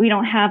we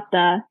don't have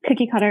the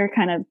cookie cutter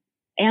kind of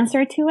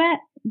answer to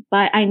it.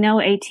 But I know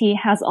AT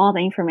has all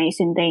the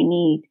information they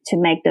need to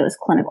make those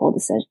clinical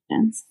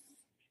decisions.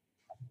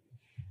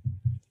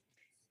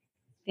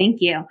 Thank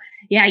you.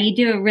 Yeah, you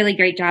do a really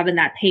great job in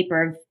that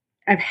paper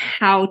of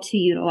how to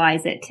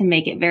utilize it to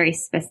make it very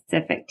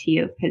specific to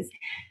you. Because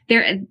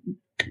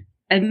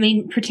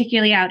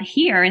particularly out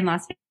here in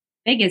Las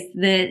Vegas,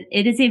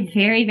 it is a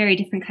very, very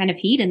different kind of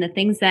heat, and the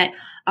things that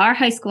our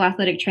high school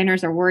athletic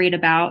trainers are worried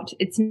about,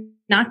 it's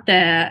not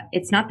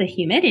the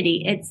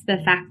humidity. It's the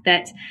fact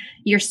that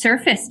your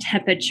surface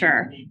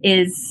temperature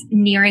is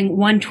nearing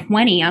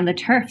 120 on the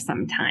turf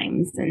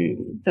sometimes,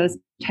 and those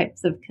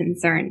types of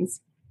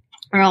concerns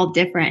are all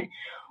different.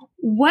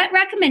 What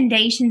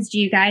recommendations do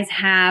you guys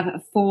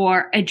have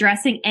for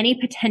addressing any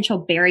potential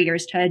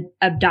barriers to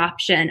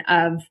adoption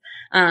of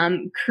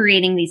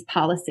creating these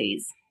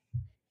policies?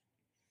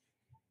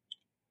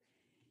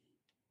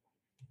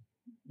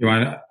 You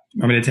want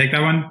me to take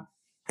that one?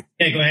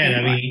 Yeah, go ahead.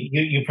 I mean,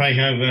 you probably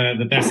have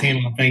the best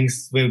handle on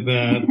things with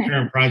the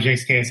current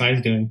projects KSI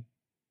is doing.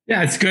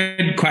 Yeah, it's a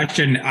good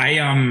question.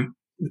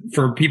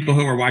 For people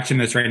who are watching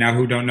this right now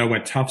who don't know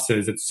what TUFS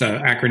is, it's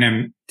an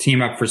acronym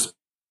Team Up for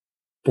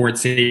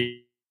Sports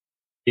Safety.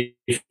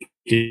 It's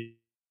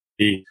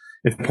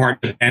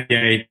part of the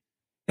NBA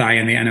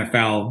and the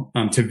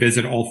NFL to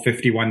visit all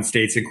 51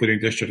 states, including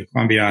District of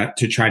Columbia,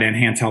 to try to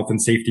enhance health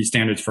and safety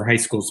standards for high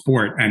school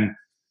sport. And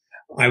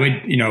I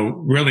would,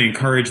 really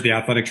encourage the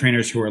athletic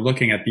trainers who are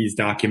looking at these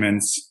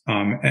documents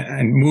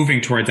and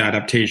moving towards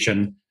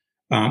adoption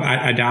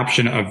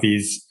of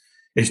these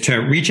is to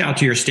reach out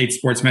to your state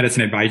sports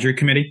medicine advisory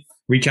committee,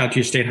 reach out to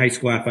your state high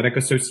school athletic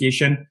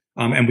association.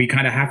 And we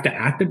kind of have to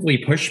actively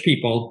push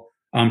people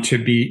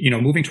to be,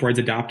 moving towards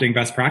adopting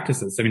best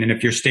practices. I mean, and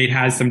if your state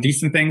has some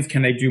decent things,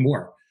 can they do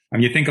more?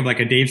 You think of like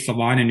a Dave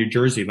Salon in New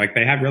Jersey, like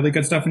they have really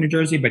good stuff in New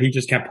Jersey, but he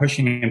just kept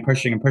pushing and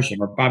pushing and pushing.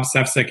 Or Bob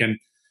Sefcik in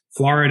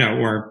Florida,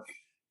 or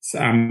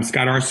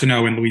Scott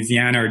Arsenault in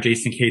Louisiana, or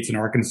Jason Cates in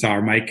Arkansas,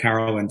 or Mike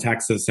Carroll in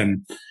Texas,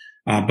 and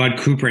Bud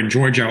Cooper in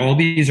Georgia. All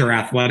these are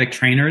athletic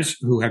trainers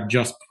who have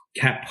just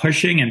kept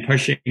pushing and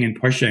pushing and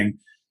pushing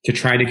to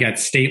try to get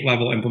state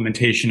level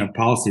implementation of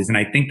policies. And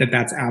I think that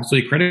that's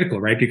absolutely critical,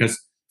 right? Because,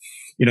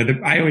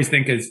 I always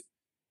think is,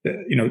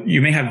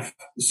 you may have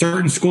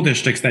certain school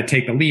districts that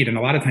take the lead, and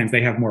a lot of times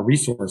they have more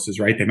resources,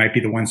 right? They might be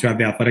the ones who have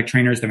the athletic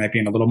trainers. They might be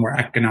in a little more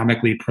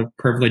economically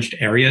privileged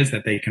areas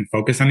that they can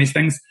focus on these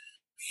things.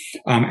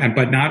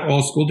 But not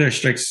all school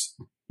districts,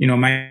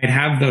 might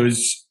have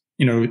those,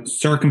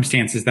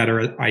 circumstances that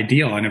are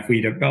ideal. And if we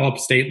develop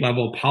state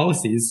level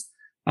policies,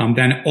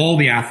 then all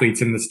the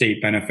athletes in the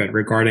state benefit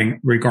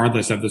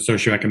regardless of the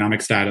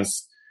socioeconomic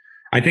status.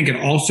 I think it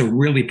also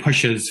really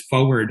pushes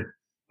forward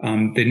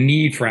the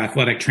need for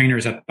athletic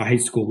trainers at the high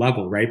school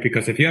level, right?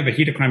 Because if you have a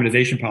heat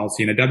acclimatization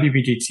policy and a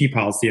WBGT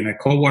policy and a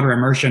cold water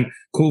immersion,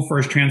 cool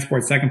first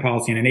transport second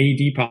policy and an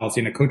AED policy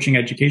and a coaching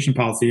education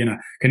policy and a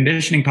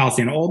conditioning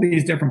policy and all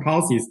these different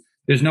policies,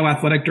 there's no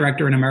athletic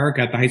director in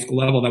America at the high school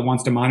level that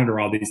wants to monitor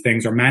all these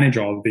things or manage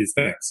all of these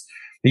things.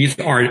 These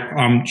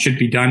are should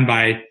be done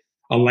by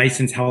a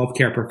licensed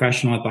healthcare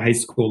professional at the high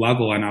school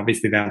level, and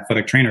obviously the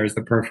athletic trainer is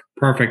the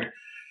perfect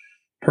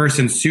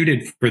person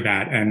suited for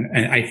that. And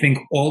I think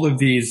all of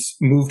these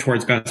move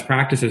towards best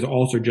practices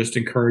also just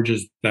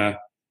encourages the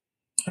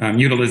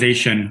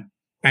utilization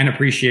and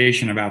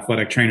appreciation of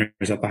athletic trainers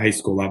at the high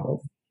school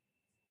level.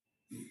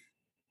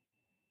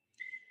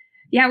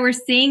 Yeah, we're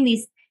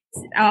seeing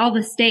all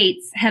the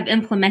states have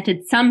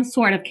implemented some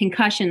sort of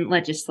concussion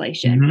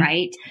legislation,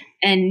 right?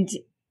 And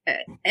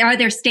are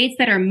there states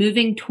that are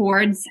moving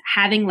towards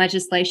having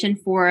legislation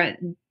for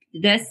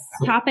this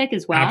topic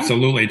as well?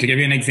 Absolutely. To give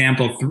you an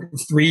example,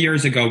 3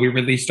 years ago, we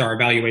released our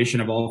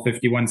evaluation of all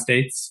 51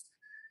 states,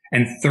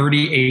 and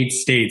 38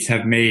 states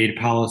have made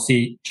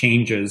policy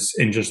changes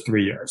in just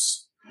 3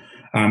 years.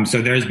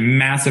 So there's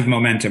massive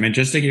momentum. And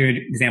just to give you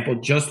an example,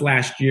 just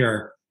last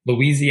year,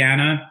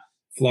 Louisiana,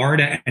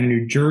 Florida, and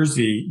New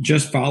Jersey,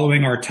 just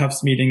following our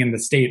TUFS meeting in the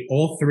state,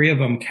 all three of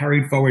them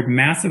carried forward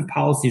massive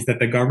policies that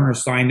the governor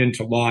signed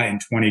into law in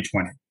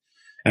 2020.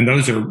 And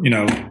those are,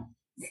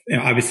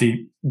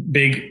 obviously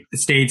big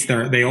states.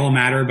 They all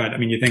matter, but I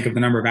mean, you think of the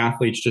number of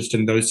athletes just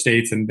in those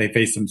states, and they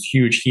face some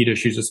huge heat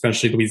issues,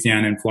 especially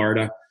Louisiana and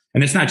Florida.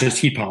 And it's not just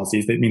heat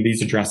policies. I mean,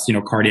 these address,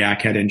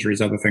 cardiac, head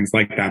injuries, other things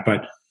like that.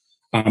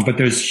 But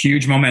there's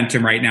huge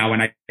momentum right now,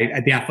 and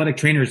the athletic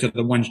trainers are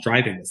the ones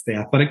driving this. The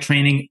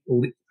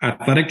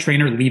athletic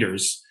trainer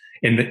leaders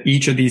in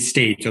each of these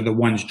states are the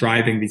ones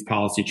driving these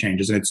policy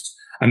changes. And it's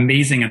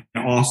amazing and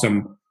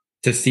awesome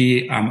to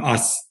see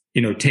us,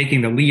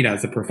 taking the lead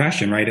as a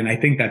profession, right? And I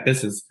think that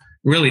this is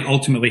really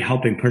ultimately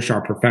helping push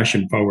our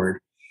profession forward.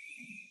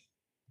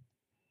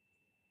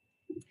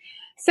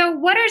 So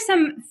what are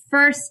some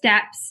first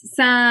steps,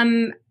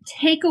 some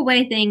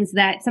takeaway things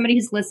that somebody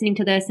who's listening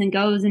to this and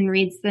goes and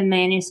reads the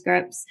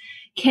manuscripts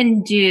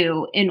can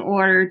do in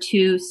order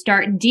to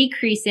start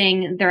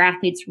decreasing their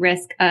athletes'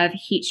 risk of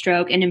heat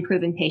stroke and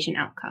improving patient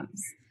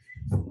outcomes?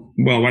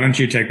 Well, why don't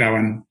you take that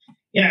one?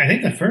 Yeah, I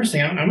think the first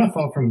thing I'm going to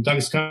follow from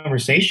Doug's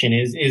conversation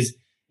is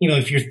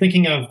if you're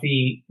thinking of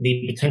the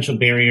potential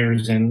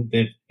barriers and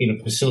the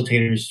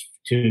facilitators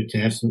to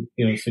have some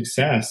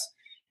success.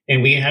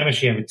 And we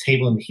actually have a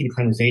table in the heat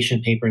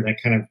acclimatization paper that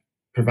kind of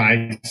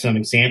provides some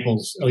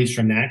examples, at least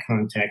from that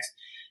context.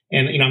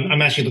 And,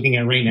 I'm actually looking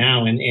at it right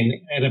now, and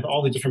out of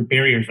all the different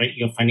barriers, right,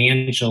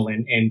 financial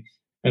and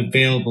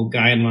available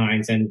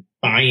guidelines and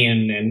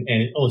buy-in and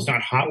it's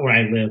not hot where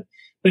I live.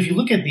 But if you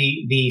look at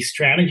the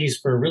strategies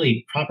for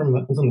really proper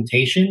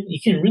implementation, you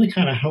can really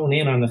kind of hone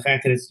in on the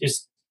fact that it's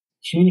just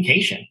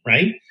communication,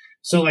 right?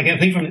 So I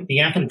think from the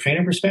athletic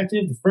trainer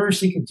perspective, the first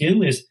thing you can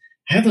do is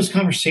have those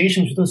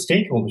conversations with those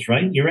stakeholders,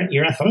 right?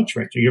 Your athletic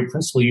director, your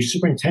principal, your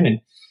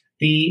superintendent,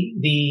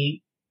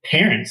 the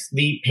parents,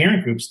 the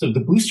parent groups,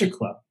 the booster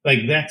club. Like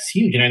that's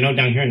huge. And I know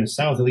down here in the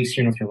South, at least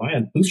here in North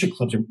Carolina, booster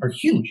clubs are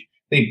huge.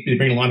 They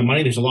bring a lot of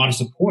money. There's a lot of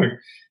support.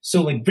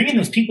 So like bringing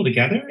those people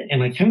together and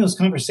like having those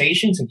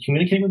conversations and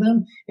communicating with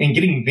them and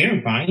getting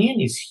their buy-in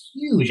is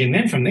huge. And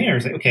then from there,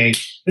 it's like, okay,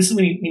 this is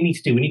what we need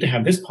to do. We need to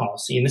have this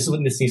policy, and this is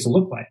what this needs to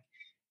look like.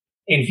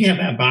 And if you have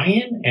that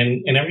buy-in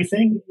and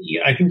everything,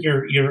 I think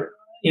you're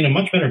in a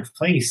much better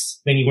place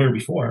than you were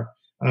before.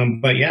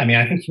 But yeah, I mean,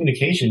 I think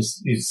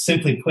communications, you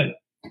simply put,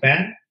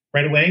 that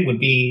right away would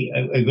be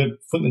a good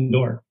foot in the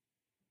door.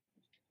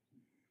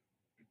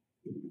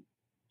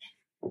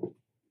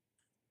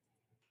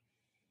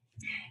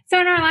 So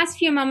in our last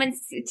few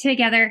moments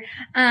together,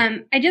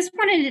 I just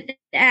wanted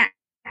to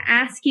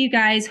ask you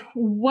guys,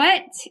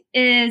 what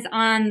is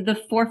on the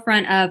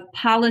forefront of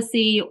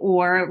policy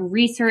or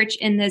research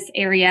in this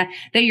area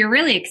that you're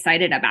really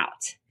excited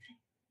about?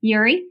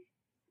 Yuri?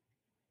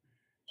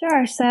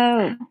 Sure.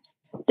 So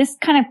this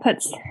kind of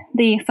puts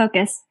the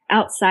focus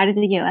outside of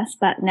the U.S.,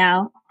 but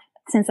now,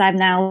 since I've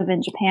now lived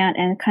in Japan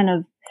and kind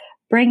of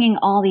bringing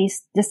all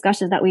these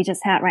discussions that we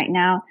just had right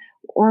now,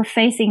 we're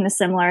facing the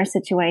similar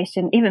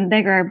situation, even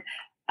bigger,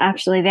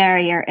 actually,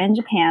 barrier in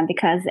Japan,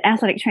 because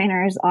athletic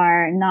trainers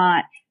are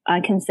not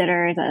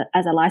considered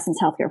as a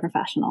licensed healthcare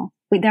professional.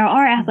 There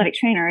are athletic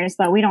trainers,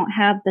 but we don't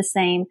have the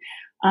same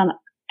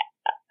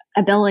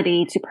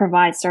ability to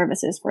provide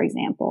services, for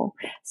example.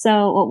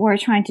 So what we're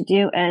trying to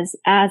do is,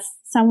 as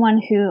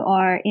someone who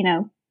are,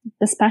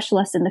 the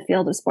specialist in the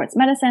field of sports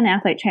medicine,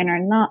 athlete trainer,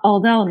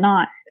 although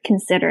not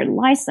considered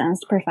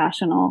licensed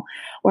professional,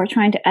 we're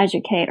trying to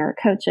educate our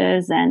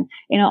coaches and,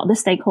 the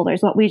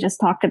stakeholders, what we just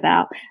talked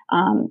about,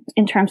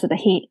 in terms of the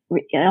heat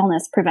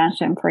illness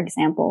prevention, for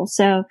example.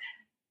 So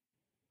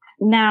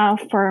now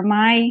for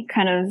my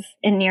kind of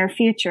in near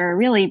future,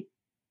 really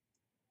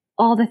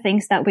all the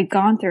things that we've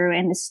gone through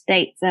in the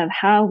States of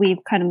how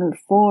we've kind of moved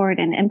forward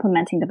in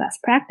implementing the best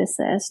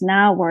practices.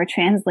 Now we're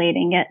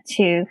translating it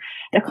to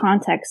the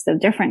context of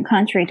different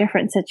country,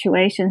 different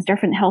situations,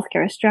 different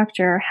healthcare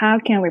structure. How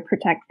can we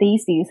protect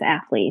these youth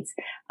athletes?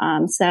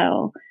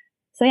 So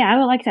yeah, I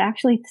would like to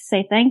actually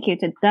say thank you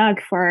to Doug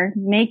for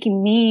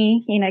making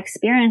me,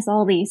 experience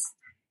all these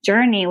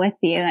journey with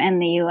you in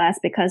the U.S.,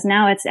 because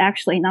now it's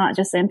actually not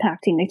just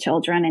impacting the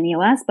children in the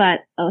U.S.,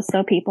 but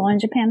also people in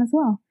Japan as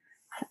well.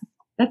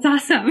 That's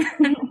awesome.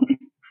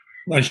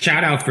 A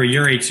shout out for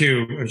Yuri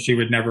too. She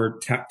would never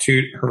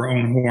toot her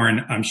own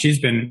horn. She's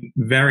been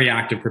very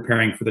active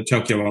preparing for the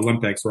Tokyo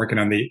Olympics, working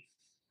on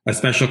a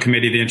special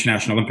committee, the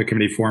International Olympic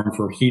Committee Forum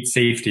for heat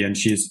safety. And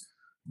she's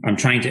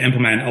trying to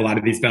implement a lot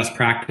of these best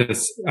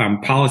practice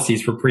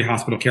policies for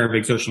pre-hospital care of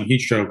exertional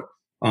heat stroke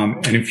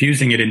and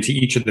infusing it into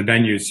each of the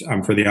venues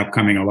for the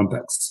upcoming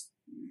Olympics.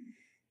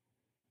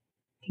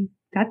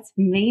 That's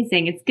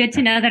amazing. It's good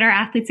to know that our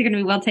athletes are going to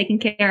be well taken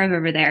care of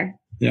over there.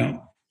 Yeah.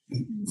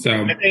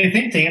 So I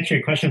think to answer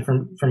your question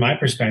from my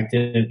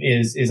perspective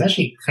is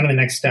actually kind of the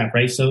next step,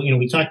 right? So,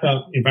 we talked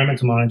about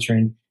environmental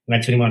monitoring and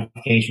activity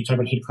modification. We talked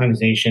about heat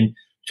acclimatization.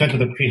 We talked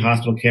about the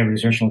pre-hospital care of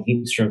exertional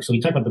heat stroke. So we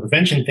talked about the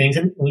prevention things,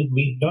 and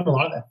we've done a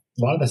lot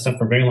of that stuff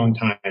for a very long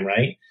time,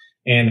 right?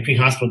 And the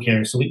pre-hospital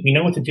care. So we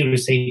know what to do to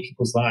save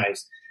people's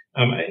lives.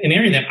 An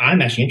area that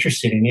I'm actually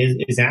interested in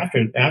is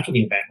after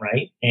the event,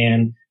 right?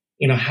 And,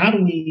 how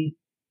do we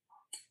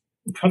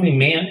properly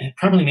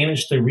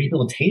manage the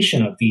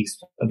rehabilitation of these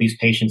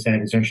patients that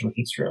have exertional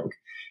heat stroke?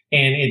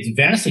 And it's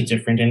vastly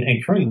different.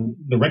 And currently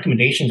the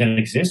recommendations that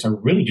exist are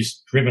really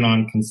just driven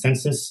on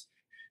consensus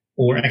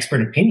or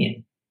expert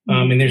opinion.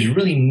 And there's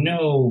really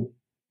no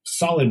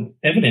solid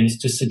evidence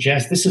to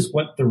suggest this is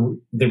what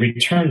the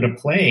return to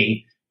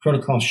play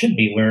protocol should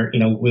be, where, in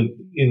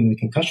the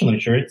concussion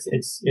literature,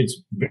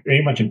 it's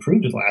very much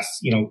improved in the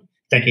last,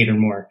 decade or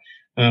more.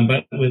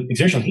 But with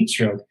exertional heat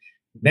stroke,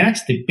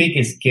 that's the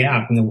biggest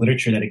gap in the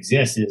literature that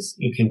exists is,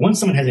 okay, once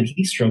someone has a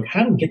heat stroke,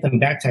 how do we get them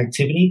back to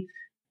activity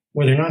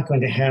where they're not going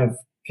to have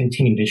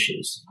continued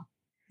issues?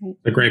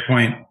 A great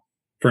point.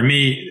 For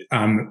me,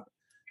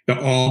 the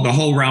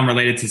whole realm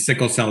related to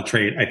sickle cell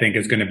trait, I think,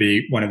 is going to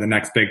be one of the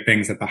next big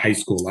things at the high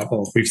school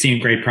level. We've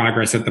seen great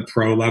progress at the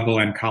pro level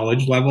and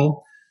college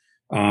level.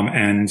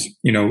 And,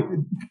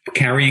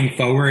 carrying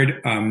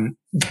forward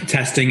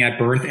testing at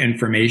birth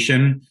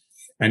information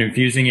and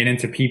infusing it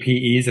into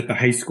PPEs at the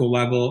high school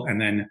level,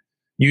 and then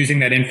using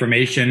that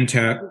information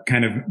to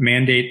kind of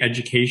mandate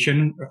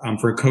education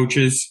for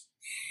coaches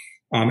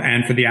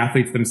and for the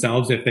athletes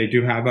themselves if they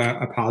do have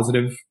a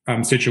positive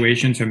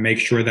situation, to make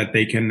sure that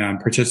they can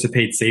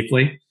participate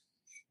safely.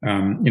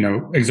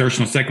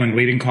 Exertional cycling,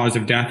 leading cause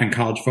of death in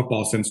college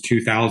football since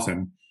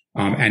 2000.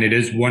 And it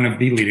is one of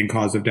the leading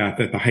cause of death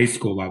at the high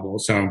school level.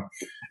 So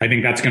I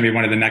think that's going to be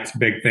one of the next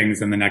big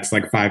things in the next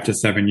 5 to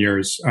 7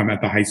 years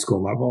at the high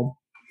school level.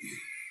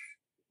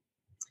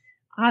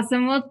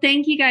 Awesome. Well,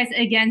 thank you guys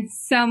again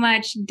so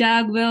much.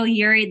 Doug, Will,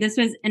 Yuri, this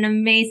was an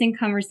amazing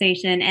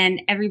conversation,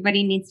 and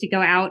everybody needs to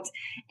go out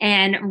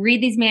and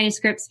read these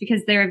manuscripts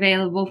because they're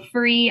available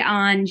free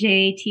on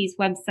JAT's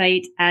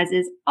website, as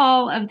is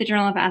all of the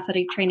Journal of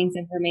Athletic Training's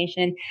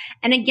information.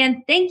 And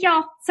again, thank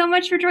y'all so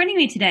much for joining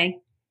me today.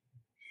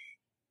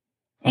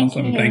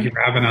 Awesome. Thank you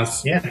for having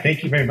us. Yeah,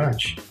 thank you very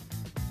much.